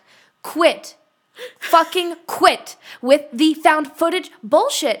rant, Quit fucking quit with the found footage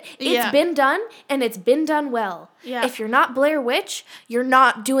bullshit. It's been done, and it's been done well. Yeah. If you're not Blair Witch, you're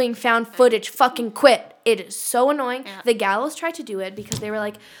not doing found footage. Fucking quit. It is so annoying. Yeah. The Gallows tried to do it because they were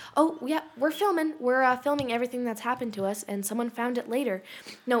like, oh, yeah, we're filming. We're filming everything that's happened to us, and someone found it later.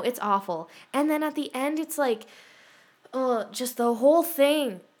 No, it's awful. And then at the end, it's like, just the whole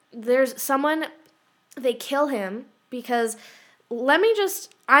thing. There's someone, they kill him because... Let me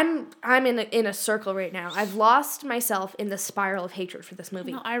just, I'm in a circle right now. I've lost myself in the spiral of hatred for this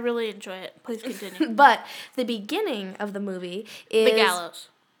movie. No, I really enjoy it. Please continue. But the beginning of the movie is... The Gallows.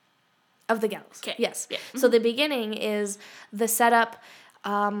 Of the Gallows. Okay. Yes. Yeah. So the beginning is the setup.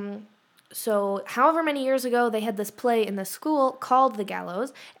 So however many years ago, they had this play in the school called The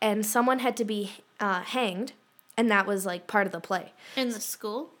Gallows, and someone had to be hanged, and that was like part of the play. In the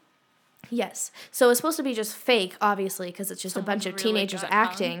school? Yes. So it's supposed to be just fake, obviously, because it's just a bunch of really teenagers got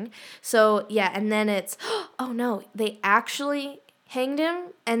acting. hung. So, yeah, and then it's, oh no, they actually hanged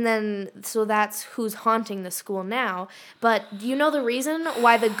him, and then, so that's who's haunting the school now. But do you know the reason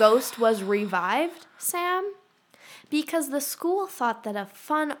why the ghost was revived, Sam? Because the school thought that a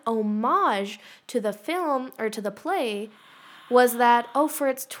fun homage to the film, or to the play, was that, for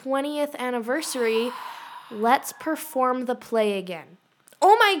its 20th anniversary, let's perform the play again.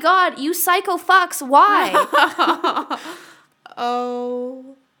 Oh my God, you psycho fucks, why?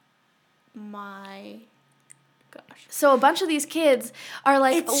 Oh my gosh. So a bunch of these kids are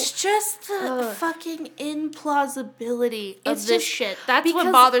like... It's just the fucking implausibility of It's this just shit. That's what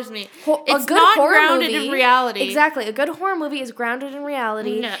because bothers me. a It's good not horror grounded movie, in reality. Exactly. A good horror movie is grounded in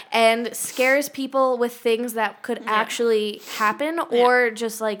reality No. and scares people with things that could actually happen or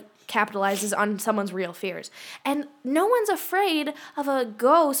just like capitalizes on someone's real fears. And no one's afraid of a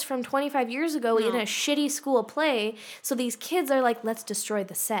ghost from 25 years ago in a shitty school play. So these kids are like, let's destroy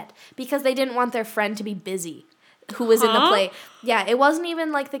the set because they didn't want their friend to be busy who was in the play. Yeah, it wasn't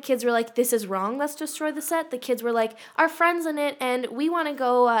even like the kids were like, this is wrong, let's destroy the set. The kids were like, our friend's in it, and we want to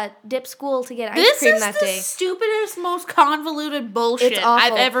go dip school to get ice cream that day. This is the stupidest, most convoluted bullshit It's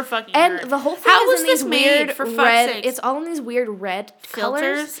awful. I've ever fucking and heard. The whole thing How is was in this these made, weird for fuck's red. sakes? It's all in these weird red colors.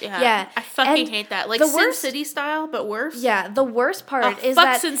 Filters? Yeah. I fucking hate that. Like Sin City style, but worse. Yeah, the worst part is fuck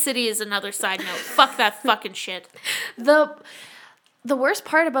that Sin City is another side note. Fuck that fucking shit. The worst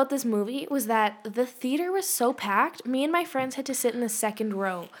part about this movie was that the theater was so packed, me and my friends had to sit in the second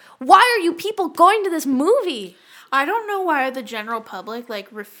row. Why are you people going to this movie? I don't know why the general public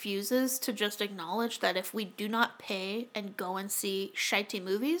refuses to just acknowledge that if we do not pay and go and see shitey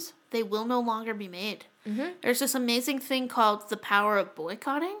movies, they will no longer be made. Mm-hmm. There's this amazing thing called the power of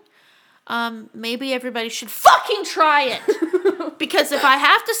boycotting. Maybe everybody should fucking try it. Because if I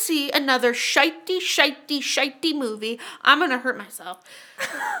have to see another shitey movie, I'm gonna hurt myself.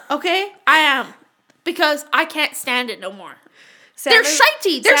 Okay? I am. Because I can't stand it no more. They're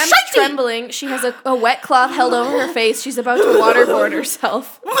shitey. They're Sam's shitey. Trembling. She has a wet cloth held over her face. She's about to waterboard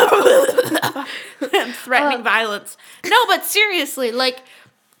herself. I'm threatening violence. No, but seriously,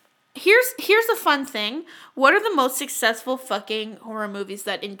 here's a fun thing. What are the most successful fucking horror movies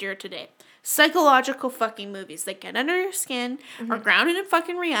that endure today? Psychological fucking movies that get under your skin, are grounded in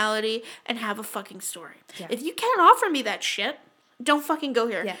fucking reality, and have a fucking story. Yeah. If you can't offer me that shit, don't fucking go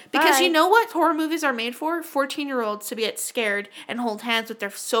here. Yeah, because you know what horror movies are made for? 14-year-olds to get scared and hold hands with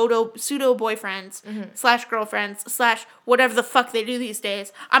their pseudo boyfriends / girlfriends / whatever the fuck they do these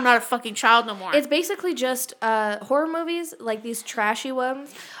days. I'm not a fucking child no more. It's basically just horror movies, like these trashy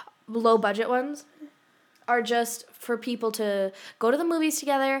ones, low budget ones, are just for people to go to the movies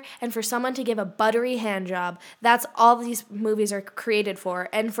together and for someone to give a buttery hand job. That's all these movies are created for.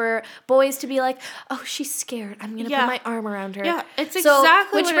 And for boys to be like, oh, she's scared. I'm going to put my arm around her. Yeah, it's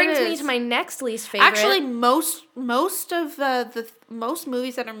exactly which what brings it is. me to my next least favorite. Actually, most of most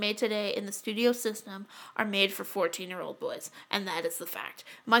movies that are made today in the studio system are made for 14-year-old boys. And that is the fact.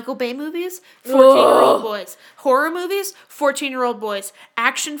 Michael Bay movies, 14-year-old boys. Horror movies, 14-year-old boys.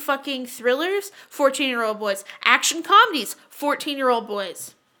 Action fucking thrillers, 14-year-old boys. Action comedies, 14-year-old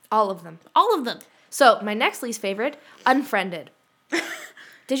boys. All of them. All of them. So, my next least favorite, Unfriended.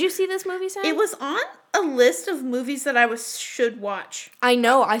 Did you see this movie, Sam? It was on a list of movies that I should watch. I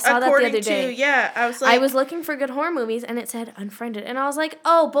know. I saw that the other day. I was looking for good horror movies, and it said Unfriended. And I was like,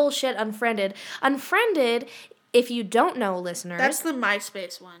 oh, bullshit, Unfriended. Unfriended, if you don't know, listeners. That's the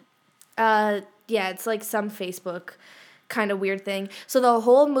MySpace one. Yeah, it's like some Facebook kind of weird thing. So the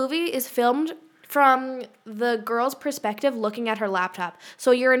whole movie is filmed from the girl's perspective looking at her laptop.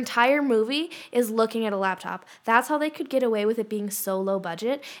 So your entire movie is looking at a laptop. That's how they could get away with it being so low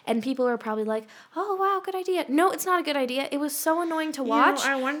budget. And people are probably like, oh, wow, good idea. No, it's not a good idea. It was so annoying to watch.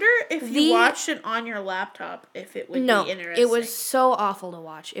 I wonder if you watched it on your laptop, if it would be interesting. It was so awful to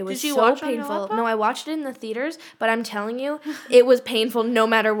watch. It was Did you so watch on your painful. laptop? No, I watched it in the theaters, but I'm telling you, it was painful no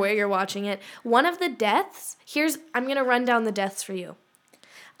matter where you're watching it. One of the deaths, I'm going to run down the deaths for you.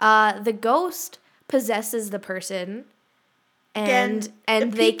 The ghost possesses the person, and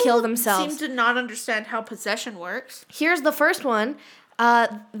they kill themselves. Seem to not understand how possession works. Here's the first one.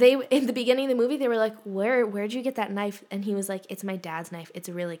 They in the beginning of the movie, they were like, where'd you get that knife? And he was like, it's my dad's knife. It's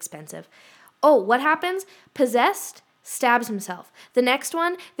really expensive. Oh, what happens? Possessed stabs himself. The next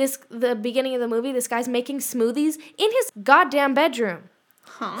one, the beginning of the movie, this guy's making smoothies in his goddamn bedroom.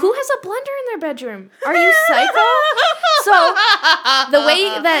 Huh? Who has a blender in their bedroom? Are you psycho? So the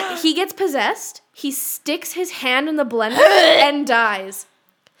way that he gets possessed, he sticks his hand in the blender and dies.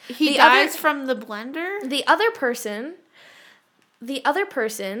 He dies from the blender? The other person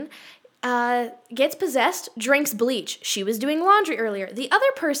gets possessed, drinks bleach. She was doing laundry earlier. The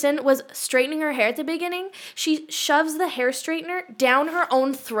other person was straightening her hair at the beginning. She shoves the hair straightener down her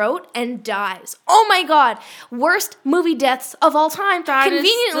own throat and dies. Oh my god. Worst movie deaths of all time. That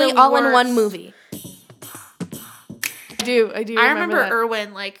Conveniently all in one movie. I do. I remember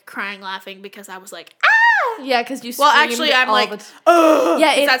Erwin crying laughing because I was like, ah! Yeah, because you screamed. Well, actually, I'm like, ugh!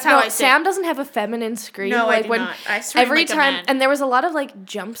 Yeah, that's how I say. Sam doesn't have a feminine scream. No, I do not. I scream every like time, a man. And there was a lot of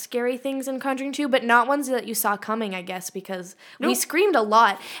jump scary things in Conjuring 2, but not ones that you saw coming, I guess, because we screamed a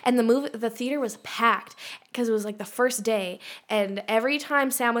lot, and the theater was packed because it was the first day, and every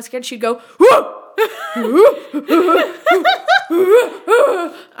time Sam was scared, she'd go, whoa!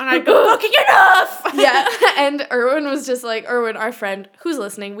 And I'd go, fucking enough! Yeah, and Erwin was just like, Erwin, our friend, who's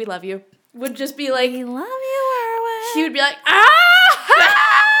listening, we love you, would just be like, we love you, Erwin. He would be like, ah!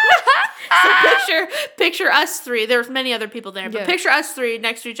 So picture us three. There's many other people there, but picture us three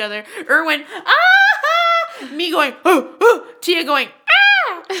next to each other. Erwin, me going, Tia going,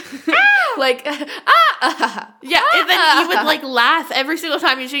 yeah, and then you would laugh every single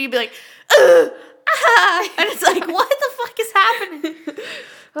time you see. You'd be like, and it's like, what the fuck is happening?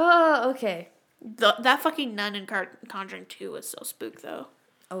 Oh, okay. That fucking nun in Conjuring 2 was so spook though.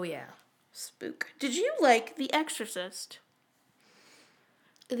 Oh yeah, spook. Did you like The Exorcist?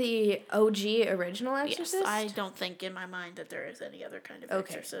 The OG original Exorcist? Yes, I don't think in my mind that there is any other kind of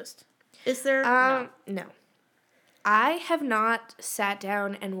Exorcist. Is there? No. I have not sat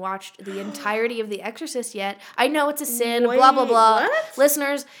down and watched the entirety of The Exorcist yet. I know it's a sin, blah, blah, blah. What?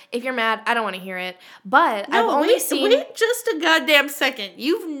 Listeners, if you're mad, I don't want to hear it. But I've only seen... Wait just a goddamn second.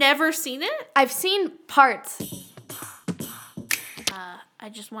 You've never seen it? I've seen parts. I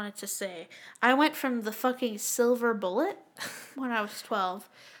just wanted to say, I went from the fucking Silver Bullet when I was 12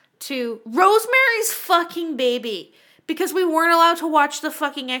 to Rosemary's fucking Baby. Because we weren't allowed to watch The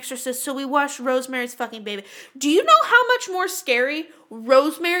fucking Exorcist, so we watched Rosemary's fucking Baby. Do you know how much more scary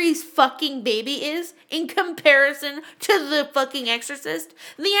Rosemary's fucking Baby is in comparison to The fucking Exorcist?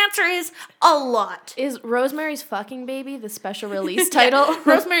 The answer is a lot. Is Rosemary's fucking Baby the special release title? Yeah,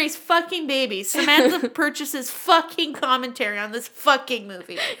 Rosemary's fucking Baby. Samantha purchases fucking commentary on this fucking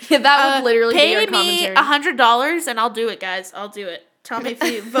movie. Yeah, that would literally be your commentary. Pay me $100 and I'll do it, guys. I'll do it. Tell me if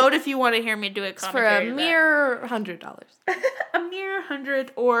you vote if you want to hear me do a commentary. For a mere $100. A mere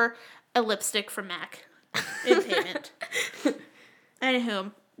 $100 or a lipstick from MAC in payment.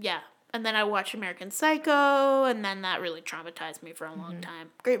 Anywho, yeah. And then I watched American Psycho, and then that really traumatized me for a long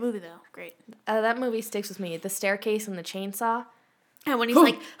time. Great movie though. Great. That movie sticks with me. The staircase and the chainsaw. And when he's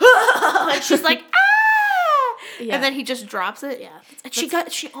like, and she's like, ah! Yeah. And then he just drops it. Yeah. And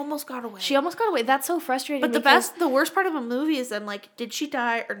she almost got away. She almost got away. That's so frustrating. But the worst part of a movie is I'm like, did she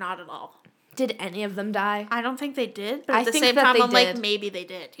die or not at all? Did any of them die? I don't think they did. But at the same time, I'm like, maybe they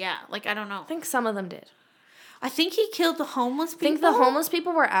did. Yeah. I don't know. I think some of them did. I think he killed the homeless people. I think the homeless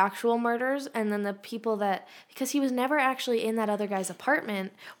people were actual murders, and then the people because he was never actually in that other guy's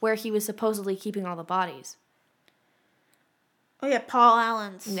apartment where he was supposedly keeping all the bodies. Oh yeah, Paul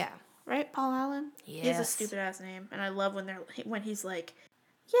Allen's. Yeah. Right, Paul Allen? Yes. He has a stupid ass name, and I love when he's like,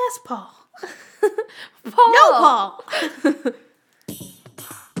 yes, Paul. Paul. No, Paul.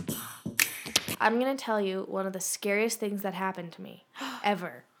 I'm going to tell you one of the scariest things that happened to me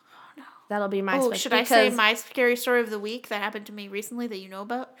ever. Oh, no. That'll be my should I say my scary story of the week that happened to me recently that you know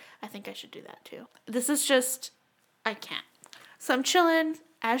about? I think I should do that too. This is just, I can't. So I'm chilling.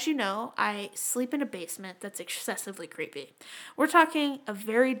 As you know, I sleep in a basement that's excessively creepy. We're talking a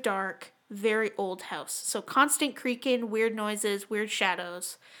very dark, very old house. So constant creaking, weird noises, weird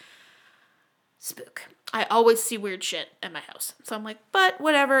shadows. spook. I always see weird shit at my house. So I'm like, but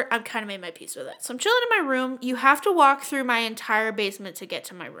whatever, I've kind of made my peace with it. So I'm chilling in my room. You have to walk through my entire basement to get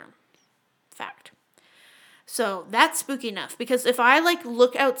to my room. Fact. So that's spooky enough, because if I like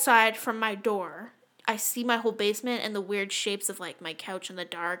look outside from my door, I see my whole basement and the weird shapes of like my couch in the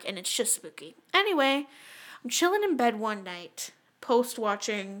dark, and it's just spooky. Anyway, I'm chilling in bed one night, post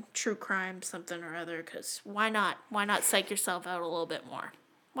watching true crime something or other, because why not? Why not psych yourself out a little bit more?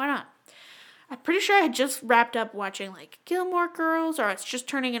 Why not? I'm pretty sure I had just wrapped up watching like Gilmore Girls, or I was just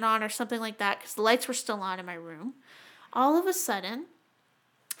turning it on or something like that, because the lights were still on in my room. All of a sudden,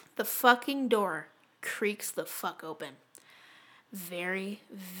 the fucking door creaks the fuck open. Very,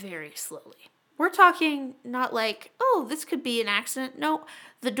 very slowly. We're talking not like, oh, this could be an accident. No,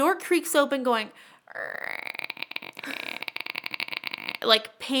 the door creaks open going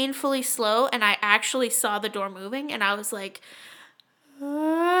like painfully slow, and I actually saw the door moving, and I was like,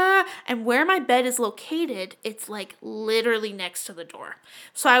 and where my bed is located, it's like literally next to the door.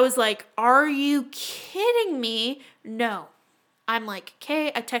 So I was like, are you kidding me? No. I'm like,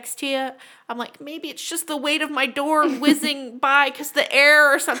 okay, I text Tia. I'm like, maybe it's just the weight of my door whizzing by because the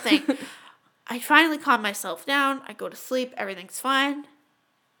air or something. I finally calm myself down. I go to sleep. Everything's fine.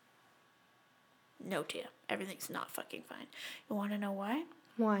 No, Tia. Everything's not fucking fine. You want to know why?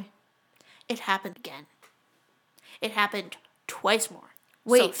 Why? It happened again. It happened twice more.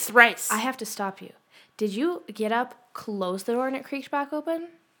 Wait, so thrice. I have to stop you. Did you get up, close the door, and it creaked back open?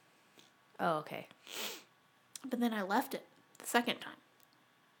 Oh, okay. But then I left it the second time.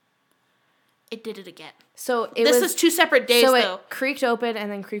 It did it again. So this was 2 separate days, so though. So it creaked open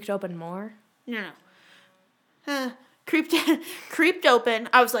and then creaked open more? No. Creeped open.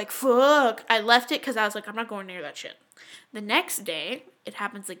 I was like, fuck. I left it because I was like, I'm not going near that shit. The next day, it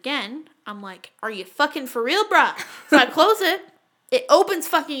happens again. I'm like, are you fucking for real, bruh? So I close it. It opens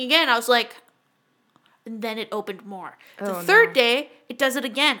fucking again. I was like, and then it opened more. The third day, it does it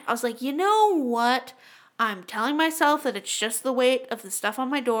again. I was like, you know what? I'm telling myself that it's just the weight of the stuff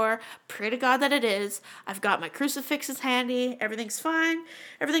on my door. Pray to God that it is. I've got my crucifixes handy. Everything's fine.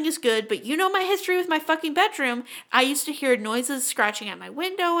 Everything is good. But you know my history with my fucking bedroom. I used to hear noises scratching at my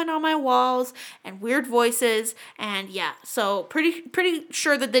window and on my walls and weird voices. And yeah, so pretty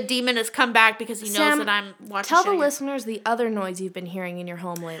sure that the demon has come back because he knows that I'm watching. Tell the listeners the other noise you've been hearing in your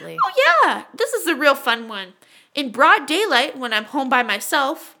home lately. Oh yeah, this is a real fun one. In broad daylight, when I'm home by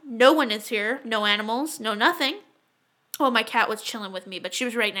myself, no one is here, no animals, no nothing. Well, my cat was chilling with me, but she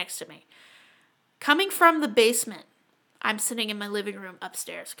was right next to me. Coming from the basement, I'm sitting in my living room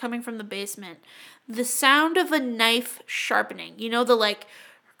upstairs. Coming from the basement, the sound of a knife sharpening. You know the like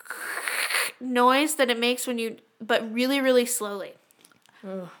noise that it makes when you, but really, really slowly.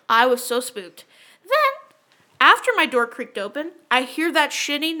 Ugh. I was so spooked. Then, after my door creaked open, I hear that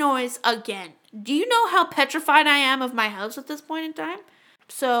shitty noise again. Do you know how petrified I am of my house at this point in time?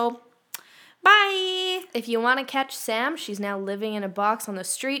 So, bye! If you want to catch Sam, she's now living in a box on the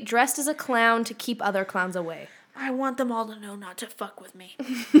street, dressed as a clown to keep other clowns away. I want them all to know not to fuck with me.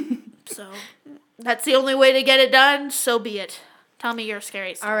 So, that's the only way to get it done, so be it. Tell me your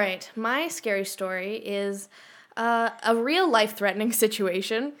scary story. All right, my scary story is a real life-threatening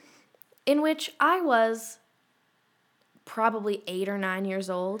situation in which I was probably 8 or 9 years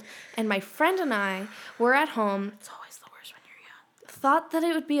old, and my friend and I were at home. It's always the worst when you're young. Thought that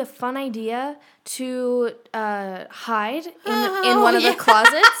it would be a fun idea to hide in one of the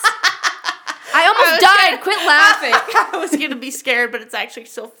closets. I almost died. Quit laughing. I was going to be scared, but it's actually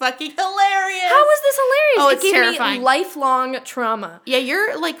so fucking hilarious. How was this hilarious? Oh, it's it gave terrifying. me lifelong trauma. Yeah,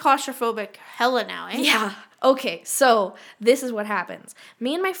 you're like claustrophobic hella now, eh? Yeah. Okay, so this is what happens.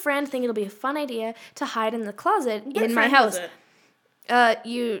 Me and my friend think it'll be a fun idea to hide in the closet in my house.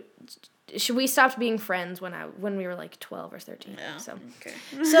 We stopped being friends when we were like 12 or 13. Yeah. So, okay.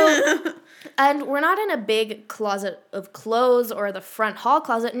 So, and we're not in a big closet of clothes or the front hall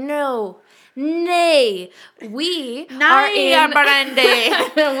closet. No. Nay. We are in...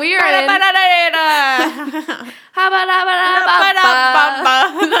 we are in...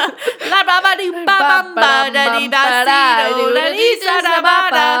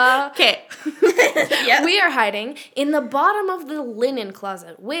 Okay. Yep. We are hiding in the bottom of the linen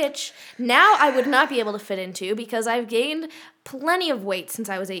closet, which now I would not be able to fit into because I've gained plenty of weight since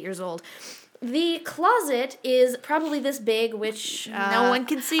I was 8 years old. The closet is probably this big, which no one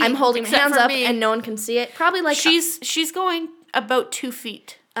can see. I'm holding my hands up and no one can see it. Probably like she's going about 2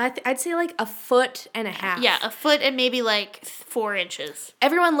 feet. I'd say like 1.5 feet. Yeah, 1 foot and maybe like 4 inches.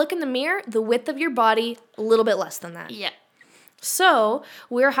 Everyone look in the mirror, the width of your body, a little bit less than that. Yeah. So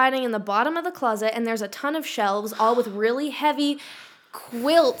we're hiding in the bottom of the closet and there's a ton of shelves, all with really heavy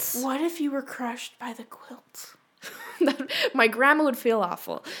quilts. What if you were crushed by the quilts? My grandma would feel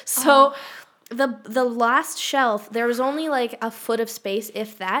awful. So the last shelf, there was only like a foot of space,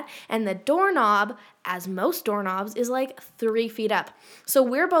 if that, and the doorknob, as most doorknobs, is like 3 feet up. So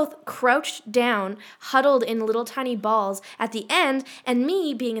we're both crouched down, huddled in little tiny balls at the end, and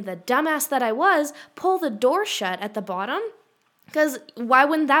me, being the dumbass that I was, pull the door shut at the bottom, because why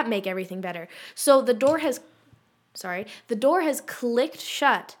wouldn't that make everything better? So the door has clicked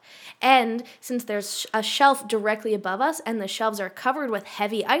shut, and since there's a shelf directly above us and the shelves are covered with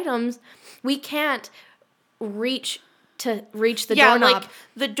heavy items, we can't reach the doorknob. Like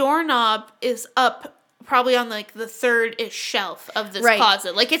the doorknob is up probably on like the third-ish shelf of this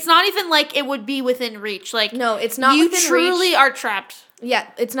closet. Like it's not even like it would be within reach. Like no, it's not within reach. You truly are trapped. Yeah,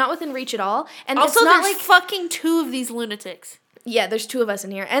 it's not within reach at all. And also, it's not there's like fucking 2 of these lunatics. Yeah, there's 2 of us in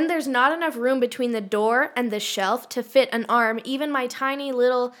here. And there's not enough room between the door and the shelf to fit an arm. Even my tiny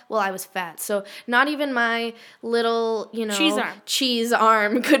little, well, I was fat, so not even my little, cheese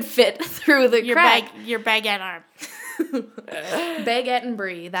arm could fit through the crack. Your baguette arm. Baguette and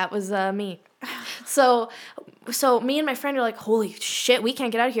brie, that was me. So me and my friend are like, holy shit, we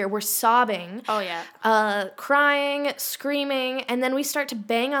can't get out of here. We're sobbing. Oh, yeah. Crying, screaming, and then we start to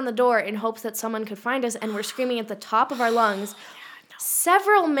bang on the door in hopes that someone could find us, and we're screaming at the top of our lungs.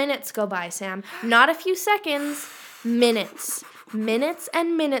 Several minutes go by, Sam. Not a few seconds. Minutes. Minutes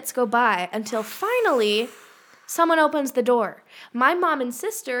and minutes go by until finally someone opens the door. My mom and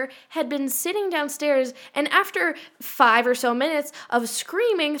sister had been sitting downstairs, and after 5 or so minutes of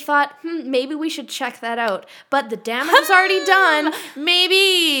screaming, thought, maybe we should check that out. But the damage was already done.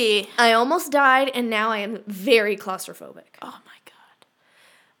 Maybe. I almost died, and now I am very claustrophobic. Oh, my God.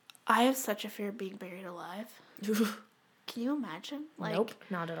 I have such a fear of being buried alive. Can you imagine? Nope,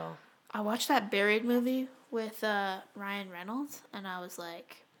 not at all. I watched that Buried movie with Ryan Reynolds, and I was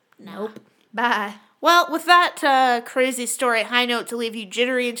like, nah. Nope. Bye. Well, with that crazy story high note to leave you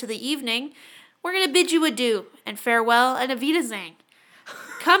jittery into the evening, we're going to bid you adieu and farewell and Avidazang.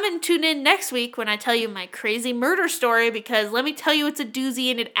 Come and tune in next week when I tell you my crazy murder story, because let me tell you, it's a doozy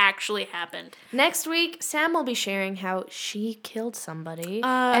and it actually happened. Next week, Sam will be sharing how she killed somebody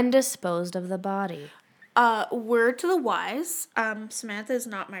and disposed of the body. Word to the wise, Samantha is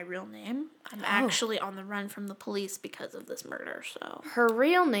not my real name. I'm actually on the run from the police because of this murder, so. Her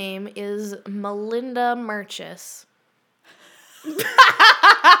real name is Melinda Murchis.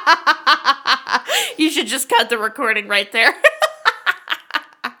 You should just cut the recording right there.